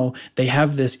now they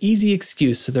have this easy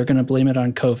excuse, so they're going to blame it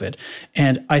on COVID.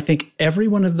 And I think every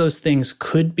one of those things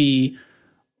could be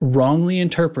wrongly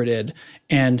interpreted,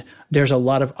 and there's a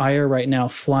lot of ire right now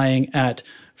flying at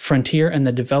Frontier and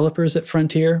the developers at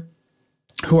Frontier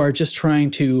who are just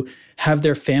trying to have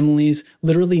their families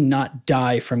literally not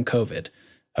die from COVID,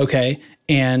 okay?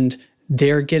 And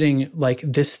they're getting like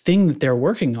this thing that they're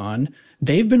working on.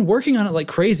 They've been working on it like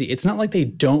crazy. It's not like they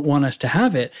don't want us to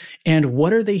have it. And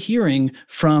what are they hearing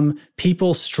from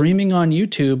people streaming on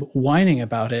YouTube whining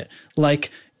about it?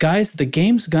 Like, guys, the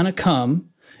game's gonna come,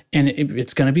 and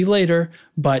it's going to be later,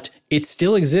 but it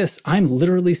still exists. I'm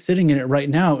literally sitting in it right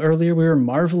now. Earlier, we were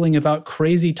marveling about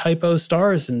crazy typo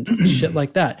stars and shit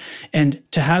like that. And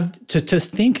to have to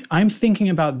think, I'm thinking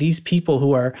about these people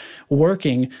who are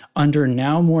working under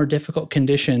now more difficult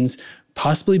conditions,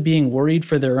 possibly being worried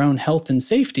for their own health and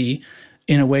safety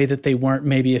in a way that they weren't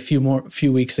maybe a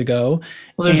few weeks ago.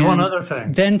 Well, there's one other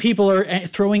thing. Then people are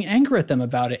throwing anger at them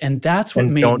about it, and that's what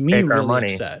made me really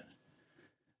upset.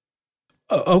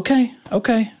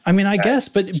 Okay. I mean, I guess,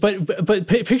 but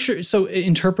picture, so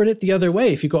interpret it the other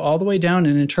way. If you go all the way down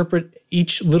and interpret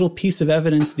each little piece of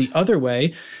evidence the other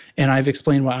way, and I've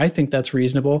explained why I think that's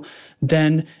reasonable,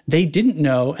 then they didn't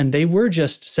know, and they were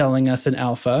just selling us an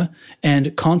alpha,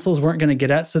 and consoles weren't going to get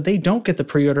at, so they don't get the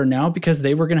pre-order now because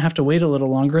they were going to have to wait a little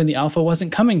longer, and the alpha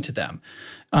wasn't coming to them.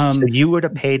 So you would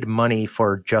have paid money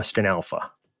for just an alpha?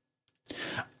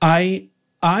 I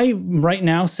right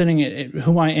now, sitting at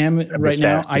who I am right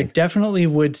now, I definitely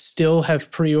would still have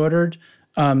pre-ordered,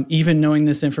 even knowing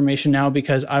this information now,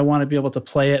 because I want to be able to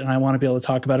play it, and I want to be able to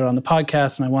talk about it on the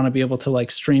podcast, and I want to be able to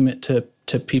like stream it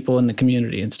to people in the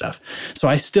community and stuff. So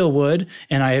I still would,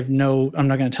 and I'm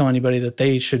not going to tell anybody that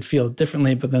they should feel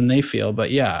differently than they feel,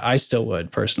 but yeah, I still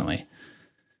would personally.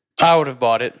 I would have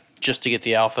bought it just to get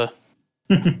the alpha.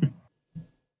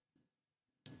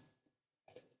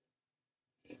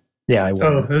 Yeah, I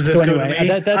would. So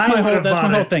anyway, that's my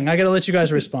whole thing. I got to let you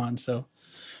guys respond. So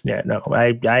yeah, no,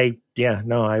 I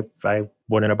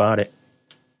wouldn't have bought it.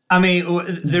 I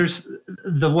mean, there's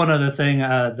the one other thing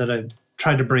that I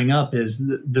tried to bring up is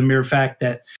the mere fact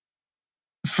that,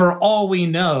 for all we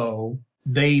know,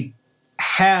 they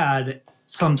had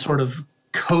some sort of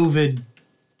COVID,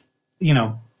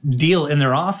 deal in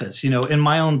their office. In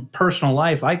my own personal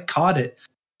life, I caught it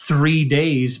 3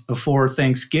 days before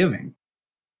Thanksgiving.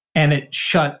 And it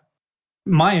shut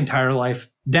my entire life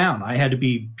down. I had to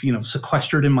be,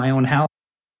 sequestered in my own house,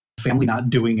 family not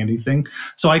doing anything.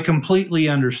 So I completely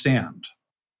understand.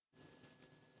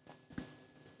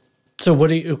 So what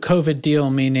do you, COVID deal,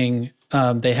 meaning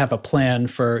they have a plan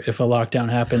for if a lockdown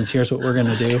happens, here's what we're going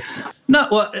to do? No,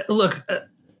 well, look,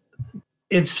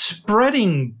 it's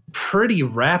spreading pretty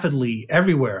rapidly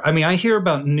everywhere. I mean, I hear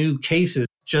about new cases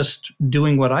just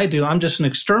doing what I do. I'm just an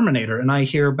exterminator, and I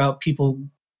hear about people,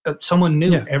 someone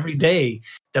new every day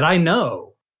that I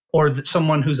know, or that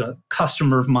someone who's a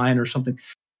customer of mine or something,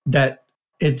 that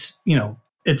it's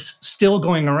still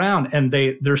going around, and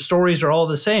their stories are all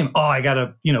the same. Oh, I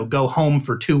gotta go home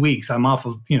for 2 weeks. I'm off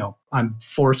of I'm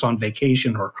forced on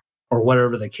vacation or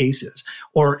whatever the case is,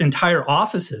 or entire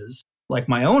offices like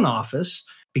my own office,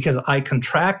 because I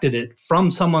contracted it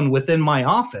from someone within my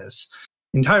office.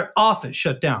 Entire office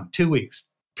shut down 2 weeks.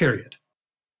 Period.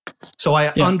 So I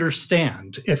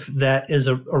understand if that is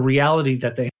a reality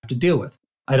that they have to deal with.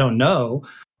 I don't know,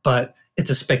 but it's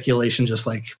a speculation just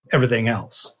like everything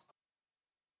else.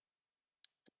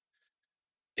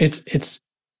 It's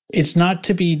not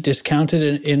to be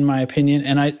discounted in my opinion,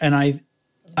 and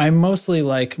I'm mostly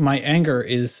like, my anger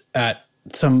is at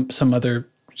some other,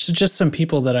 just some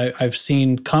people that I've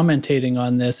seen commentating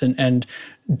on this, and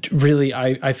really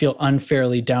I feel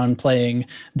unfairly downplaying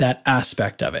that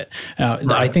aspect of it.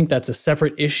 Right. I think that's a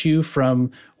separate issue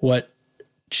from what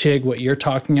you're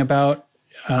talking about.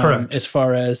 As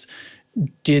far as,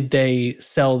 did they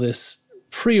sell this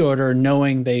pre-order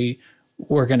knowing they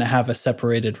we're going to have a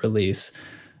separated release.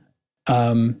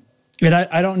 And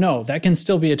I don't know. That can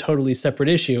still be a totally separate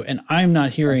issue. And I'm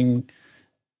not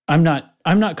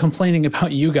complaining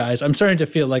about you guys. I'm starting to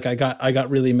feel like I got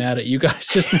really mad at you guys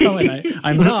just now, and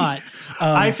I'm not.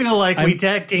 I feel like we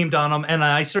tag teamed on them, and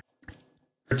I started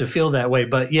to feel that way.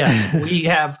 But yes, we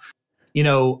have,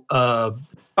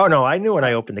 oh no, I knew when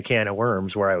I opened the can of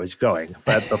worms where I was going.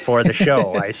 But before the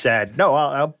show, I said, no,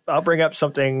 I'll bring up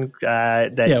something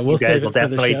that we'll you guys will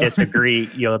definitely disagree.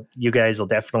 You guys will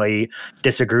definitely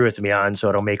disagree with me on, so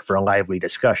it'll make for a lively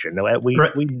discussion.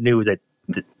 We knew that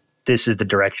this is the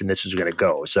direction this is going to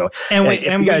go. So,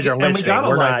 if you guys are listening,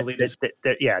 we're not.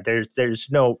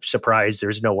 There's no surprise.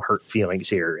 There's no hurt feelings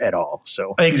here at all.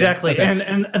 So exactly, okay.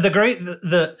 And the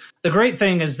great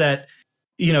thing is that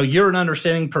you're an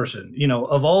understanding person.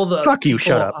 Of all the fuck you,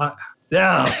 shut up.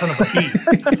 Son of a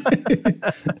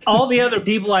beat. All the other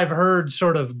people I've heard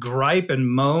sort of gripe and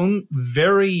moan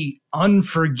very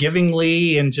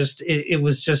unforgivingly, and just it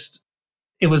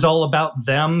was all about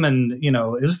them, and it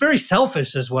was very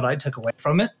selfish is what I took away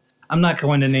from it. I'm not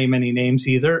going to name any names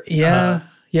either. Yeah.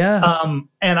 And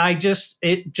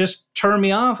it just turned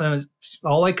me off, and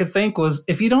all I could think was,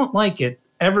 if you don't like it,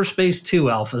 Everspace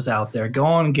 2 Alpha's out there. Go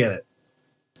on and get it.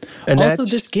 And also,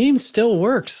 this game still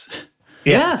works.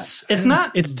 Yes, it's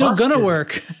not. It's still busted. gonna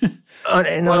work.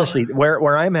 And honestly,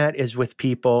 where I'm at is with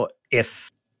people.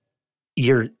 If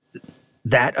you're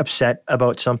that upset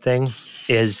about something,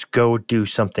 is go do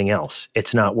something else.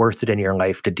 It's not worth it in your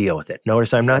life to deal with it.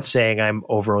 Notice I'm not saying I'm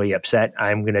overly upset.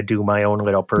 I'm going to do my own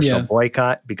little personal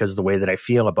boycott because of the way that I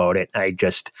feel about it. I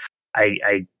just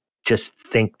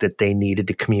think that they needed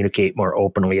to communicate more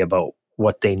openly about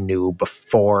what they knew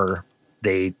before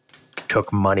they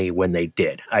took money when they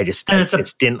did. I just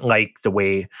didn't like the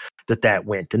way that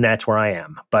went, and that's where I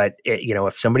am. But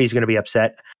if somebody's going to be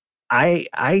upset,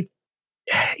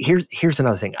 here's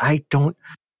another thing. I don't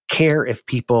care if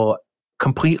people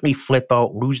completely flip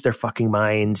out, lose their fucking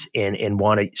minds, and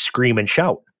want to scream and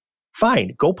shout.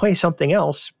 Fine, go play something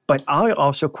else, but I'll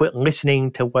also quit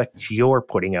listening to what you're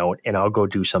putting out, and I'll go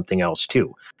do something else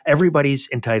too. Everybody's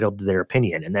entitled to their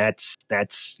opinion, and that's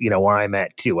where I'm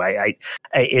at too. I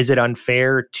is it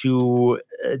unfair to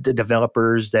the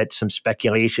developers that some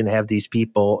speculation have these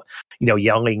people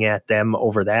yelling at them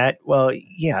over that? Well,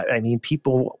 yeah, I mean,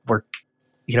 people were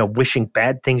wishing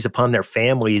bad things upon their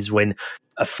families when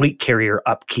a fleet carrier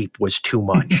upkeep was too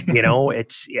much.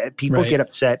 People get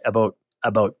upset about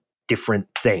different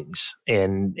things,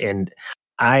 and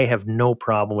I have no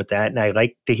problem with that, and I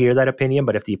like to hear that opinion.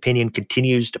 But if the opinion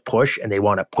continues to push, and they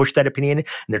want to push that opinion, and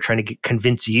they're trying to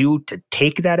convince you to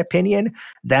take that opinion,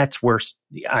 that's where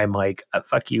I'm like,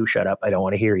 fuck you, shut up, I don't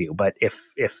want to hear you. But if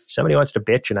somebody wants to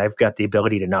bitch and I've got the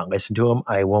ability to not listen to them,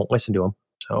 I won't listen to them.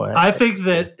 So I think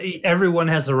that everyone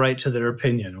has the right to their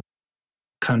opinion.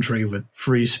 Country with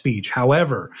free speech.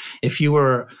 However, if you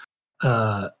were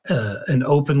an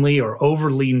openly or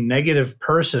overly negative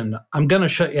person, I'm going to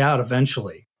shut you out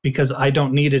eventually, because I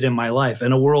don't need it in my life.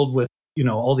 In a world with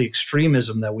all the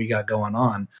extremism that we got going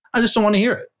on, I just don't want to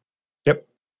hear it. Yep.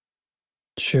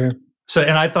 Sure. So,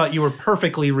 and I thought you were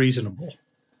perfectly reasonable.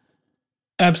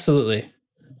 Absolutely.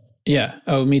 Yeah.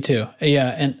 Oh, me too.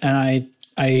 Yeah. And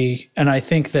I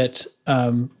think that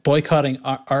boycotting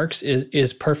ARX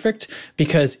is perfect,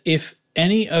 because if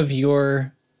any of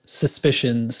your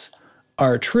suspicions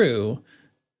are true,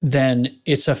 then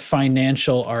it's a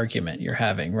financial argument you're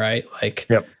having, right? Like,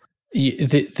 yep.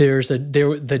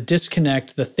 The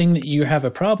disconnect, the thing that you have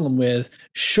a problem with,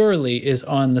 surely is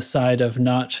on the side of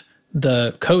not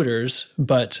the coders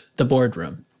but the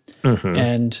boardroom,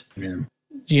 and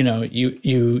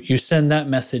you send that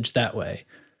message that way.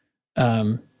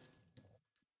 So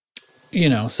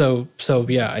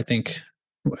yeah, I think,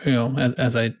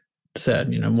 as I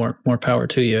said, more power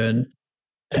to you,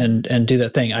 and do that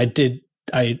thing. I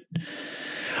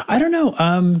don't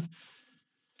know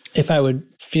if I would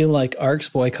feel like ARX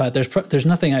boycott. There's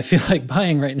nothing I feel like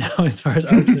buying right now as far as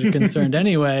ARX is concerned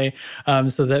anyway.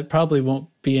 So that probably won't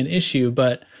be an issue,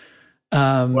 but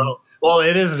well,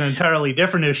 it is an entirely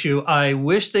different issue. I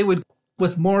wish they would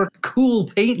with more cool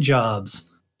paint jobs.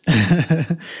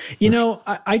 I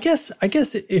guess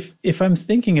if I'm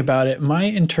thinking about it, my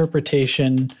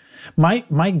interpretation,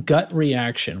 my gut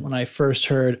reaction when I first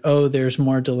heard, there's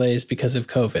more delays because of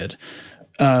COVID.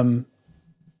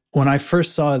 When I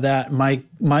first saw that,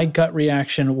 my gut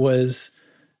reaction was,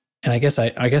 and I guess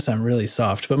I'm really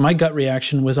soft, but my gut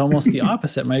reaction was almost the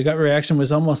opposite. My gut reaction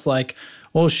was almost like,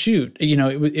 well, shoot,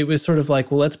 it was sort of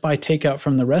like, well, let's buy takeout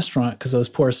from the restaurant because those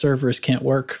poor servers can't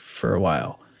work for a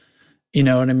while. You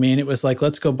know what I mean? It was like,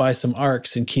 let's go buy some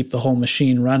ARCs and keep the whole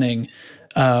machine running.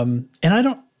 And I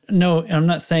don't know, I'm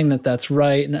not saying that that's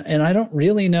right. And I don't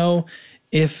really know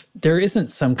if there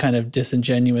isn't some kind of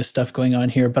disingenuous stuff going on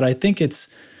here, but I think it's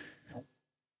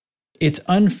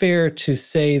unfair to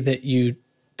say that you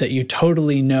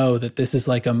totally know that this is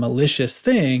like a malicious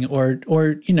thing, or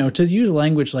to use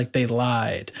language like they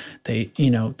lied, they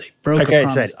broke a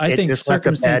promise. I think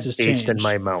circumstances changed in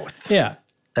my mouth. Yeah,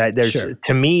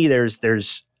 to me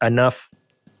there's enough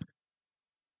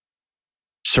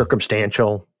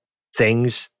circumstantial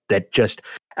things that just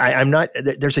I'm not.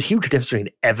 There's a huge difference between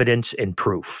evidence and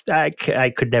proof. I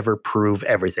could never prove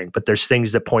everything, but there's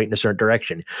things that point in a certain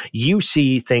direction. You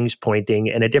see things pointing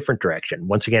in a different direction.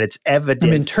 Once again, it's evidence.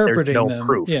 I'm interpreting there's no them.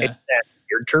 proof. Yeah.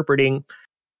 You're interpreting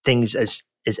things as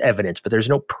evidence, but there's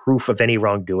no proof of any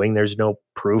wrongdoing. There's no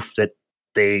proof that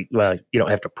you don't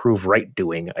have to prove right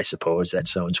doing. I suppose that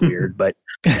sounds weird, but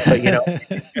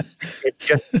it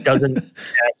just doesn't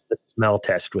pass the smell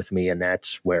test with me, and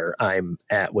that's where I'm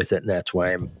at with it, and that's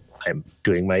why I'm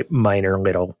doing my minor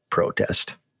little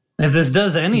protest. If this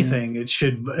does anything, it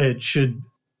should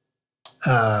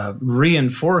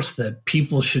reinforce that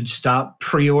people should stop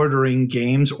pre-ordering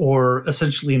games or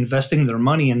essentially investing their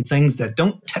money in things that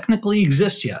don't technically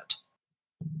exist yet.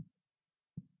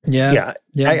 Yeah.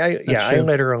 I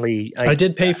literally I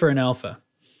did pay for an alpha.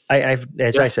 I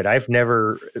said, I've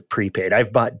never prepaid.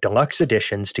 I've bought deluxe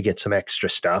editions to get some extra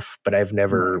stuff, but I've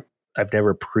never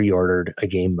pre-ordered a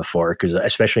game before, because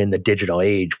especially in the digital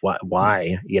age,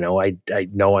 why? I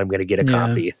know I'm going to get a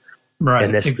copy. Right.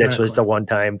 And this was the one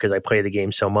time, because I play the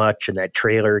game so much, and that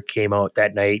trailer came out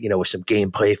that night, with some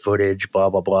gameplay footage, blah,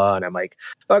 blah, blah. And I'm like,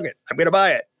 okay, I'm going to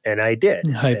buy it. And I did.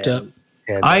 Hyped up.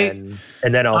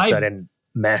 And then all of a sudden,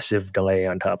 massive delay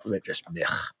on top of it. Just,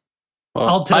 ugh.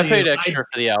 Well, I paid extra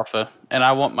for the alpha, and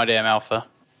I want my damn alpha.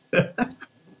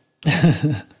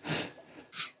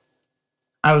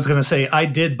 I was going to say, I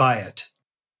did buy it,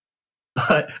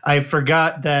 but I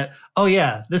forgot that,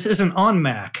 this isn't on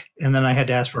Mac. And then I had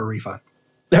to ask for a refund.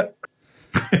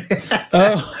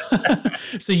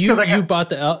 So you bought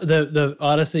the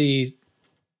Odyssey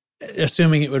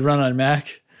assuming it would run on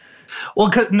Mac? Well,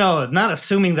 no, not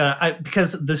assuming that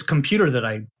because this computer that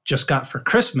I just got for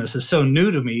Christmas is so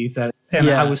new to me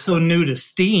I was so new to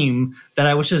Steam that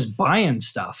I was just buying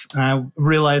stuff. And I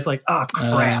realized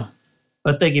crap.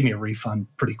 But they gave me a refund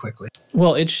pretty quickly.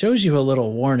 Well, it shows you a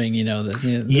little warning,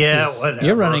 that whatever.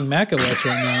 You're running macOS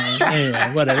right now.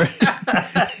 Anyway, whatever.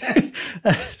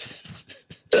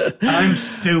 I'm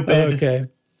stupid. Okay.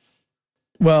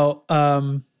 Well,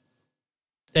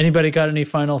 anybody got any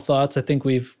final thoughts? I think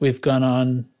we've gone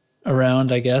on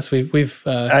around, I guess. We've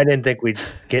I didn't think we'd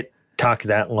talk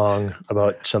that long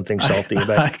about something salty,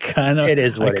 but it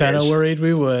is what it is. I kind of worried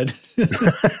we would.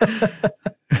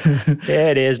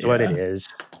 It is what it is.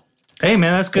 Hey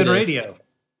man, that's good radio.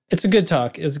 It's a good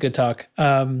talk. It's a good talk.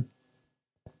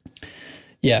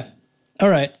 Yeah. All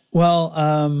right.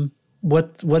 Well,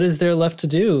 what is there left to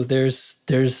do? There's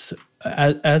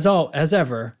as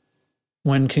ever,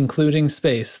 when concluding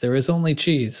space, there is only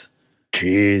cheese.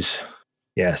 Cheese.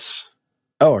 Yes.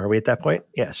 Oh, are we at that point?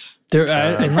 Yes.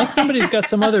 Unless somebody's got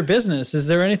some other business, is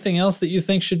there anything else that you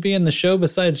think should be in the show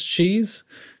besides cheese?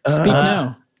 Speak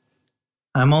now.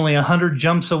 I'm only 100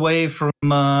 jumps away from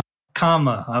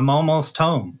comma. I'm almost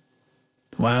home.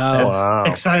 Wow.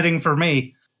 That's exciting for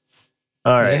me.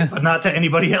 All right. Yeah. But not to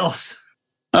anybody else.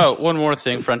 Oh, one more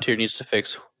thing Frontier needs to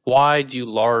fix. Why do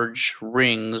large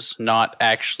rings not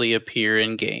actually appear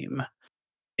in game?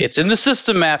 It's in the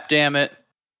system map, damn it.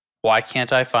 Why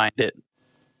can't I find it?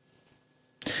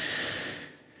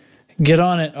 Get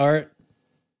on it, Art.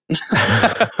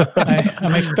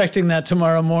 I'm expecting that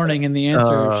tomorrow morning in the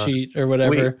answer sheet or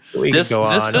whatever. This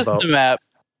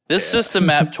system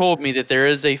map told me that there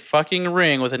is a fucking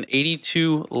ring with an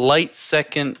 82 light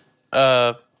second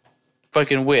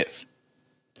fucking width,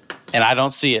 and I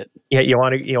don't see it. Yeah, you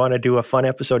want to do a fun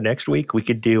episode next week? We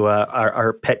could do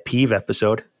our pet peeve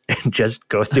episode and just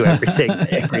go through everything,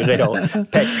 every little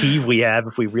pet peeve we have,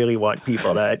 if we really want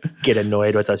people to get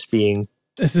annoyed with us being.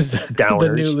 This is downers. The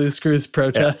new Loose Screws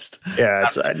protest. Yeah,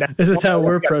 this is how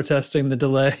we're protesting the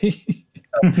delay.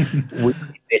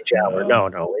 Bitch hour. No,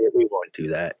 we won't do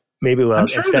that. Maybe we'll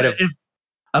instead of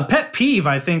a pet peeve.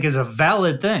 I think is a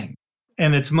valid thing,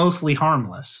 and it's mostly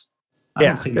harmless. I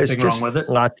don't see anything wrong with it.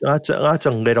 Lots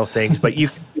of little things, but you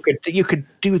could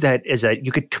do that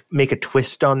you could make a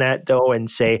twist on that though, and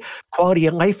say quality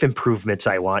of life improvements.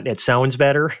 I want. It sounds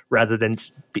better rather than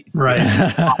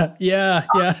right. Yeah,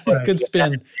 good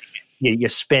spin. You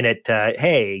spin it.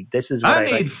 Hey, this is what I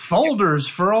need folders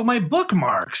for all my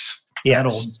bookmarks. That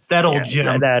old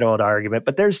gem. That old argument.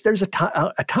 But there's a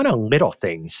ton of little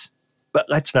things. But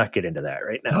let's not get into that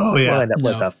right now. Oh, yeah. We'll end up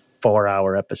with a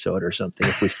 4-hour episode or something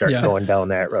if we start going down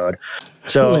that road.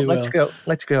 So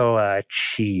let's go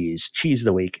cheese of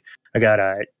the week.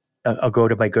 I'll go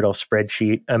to my good old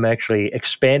spreadsheet. I'm actually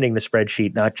expanding the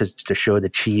spreadsheet, not just to show the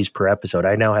cheese per episode.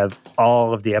 I now have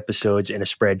all of the episodes in a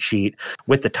spreadsheet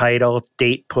with the title,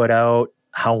 date put out,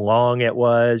 how long it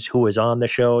was, who was on the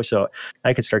show. So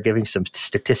I can start giving some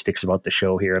statistics about the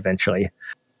show here eventually.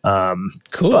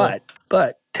 Cool.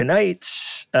 But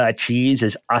tonight's cheese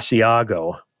is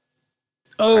Asiago.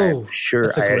 Oh, sure.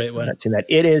 that's a great one. I've seen that.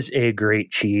 It is a great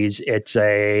cheese. It's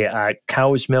a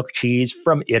cow's milk cheese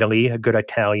from Italy, a good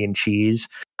Italian cheese.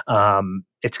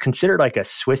 It's considered like a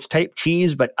Swiss type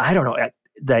cheese, but I don't know.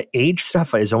 The aged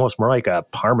stuff is almost more like a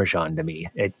Parmesan to me.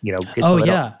 It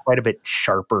gets quite a bit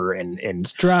sharper and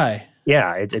it's dry.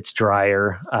 Yeah, it's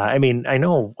drier. I mean, I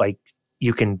know like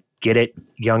you can get it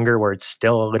younger where it's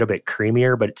still a little bit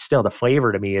creamier, but it's still the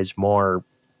flavor to me is more,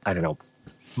 I don't know,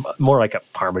 more like a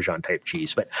Parmesan type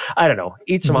cheese. But I don't know.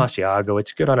 Eat some Asiago.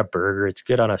 It's good on a burger. It's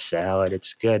good on a salad.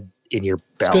 It's good in your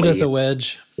belly. It's good as a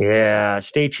wedge. Yeah.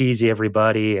 Stay cheesy,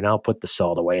 everybody, and I'll put the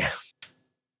salt away.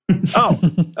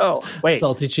 Oh, wait.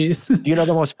 Salty cheese. Do you know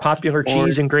the most popular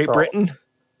cheese in Great Britain?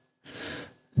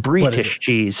 British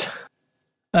cheese.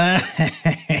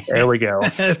 There we go.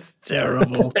 That's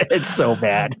terrible. It's so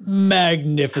bad.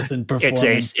 Magnificent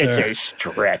performance. It's a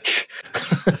stretch.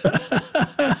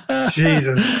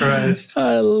 Jesus Christ.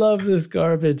 I love this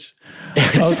garbage.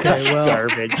 Okay, well,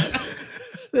 garbage.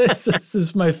 This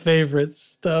is my favorite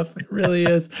stuff. It really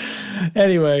is.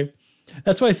 Anyway,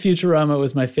 that's why Futurama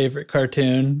was my favorite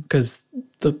cartoon, because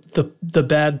the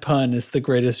bad pun is the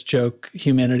greatest joke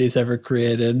humanity's ever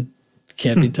created.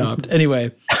 Can't be topped.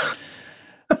 Anyway,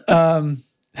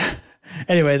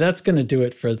 that's going to do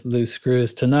it for Loose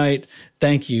Screws tonight.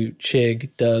 Thank you, Chig,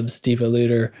 Dubs, Diva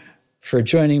Looter, for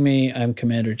joining me. I'm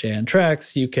Commander Jay on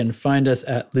Tracks. You can find us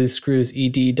at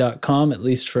loosescrewsed.com, at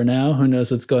least for now. Who knows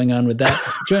what's going on with that?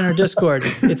 Join our Discord.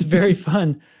 It's very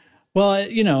fun. Well, I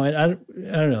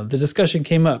don't know. The discussion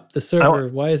came up. The server,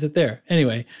 why is it there?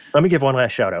 Anyway. Let me give one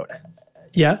last shout out.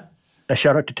 Yeah? A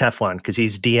shout out to Teflon, because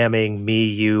he's DMing me,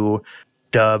 you,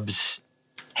 Dubs,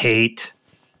 Hate.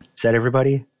 Is that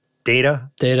everybody? Data.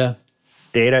 Yep.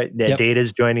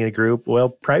 Data's joining the group. We'll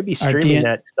probably be streaming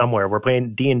that somewhere. We're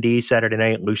playing D&D Saturday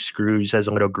night. Loose Screws has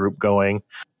a little group going.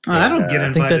 I don't get invited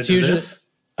I think that's to usually, this.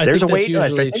 I There's think a that's wait list.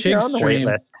 usually Chig's stream.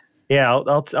 Yeah,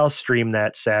 I'll stream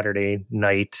that Saturday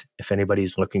night. If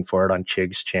anybody's looking for it on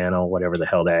Chig's channel, whatever the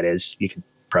hell that is, you can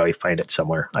probably find it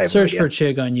somewhere. Search for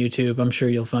Chig on YouTube. I'm sure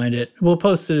you'll find it. We'll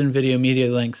post it in video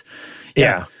media links.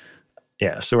 Yeah.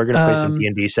 So we're going to play some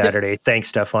D&D Saturday. Thanks,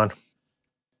 Stefan.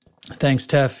 Thanks,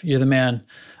 Tef. You're the man.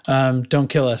 Don't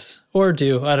kill us, or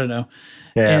do. I don't know.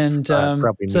 Yeah, and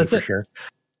probably so that's for it. Sure.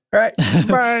 All right.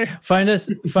 Bye. Find us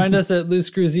at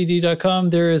loosescrewsed.com.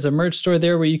 There is a merch store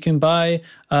there where you can buy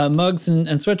mugs and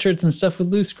sweatshirts and stuff with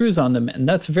loose screws on them, and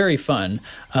that's very fun.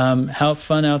 Have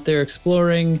fun out there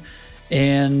exploring,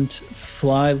 and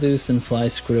fly loose and fly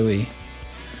screwy.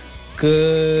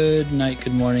 Good night,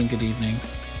 good morning, good evening.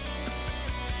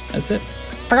 That's it.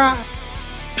 I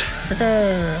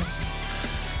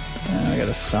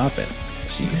gotta stop it.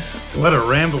 Jeez. What a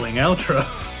rambling outro.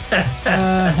 What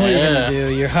are you gonna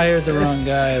do? You hired the wrong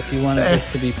guy if you wanted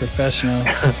this to be professional.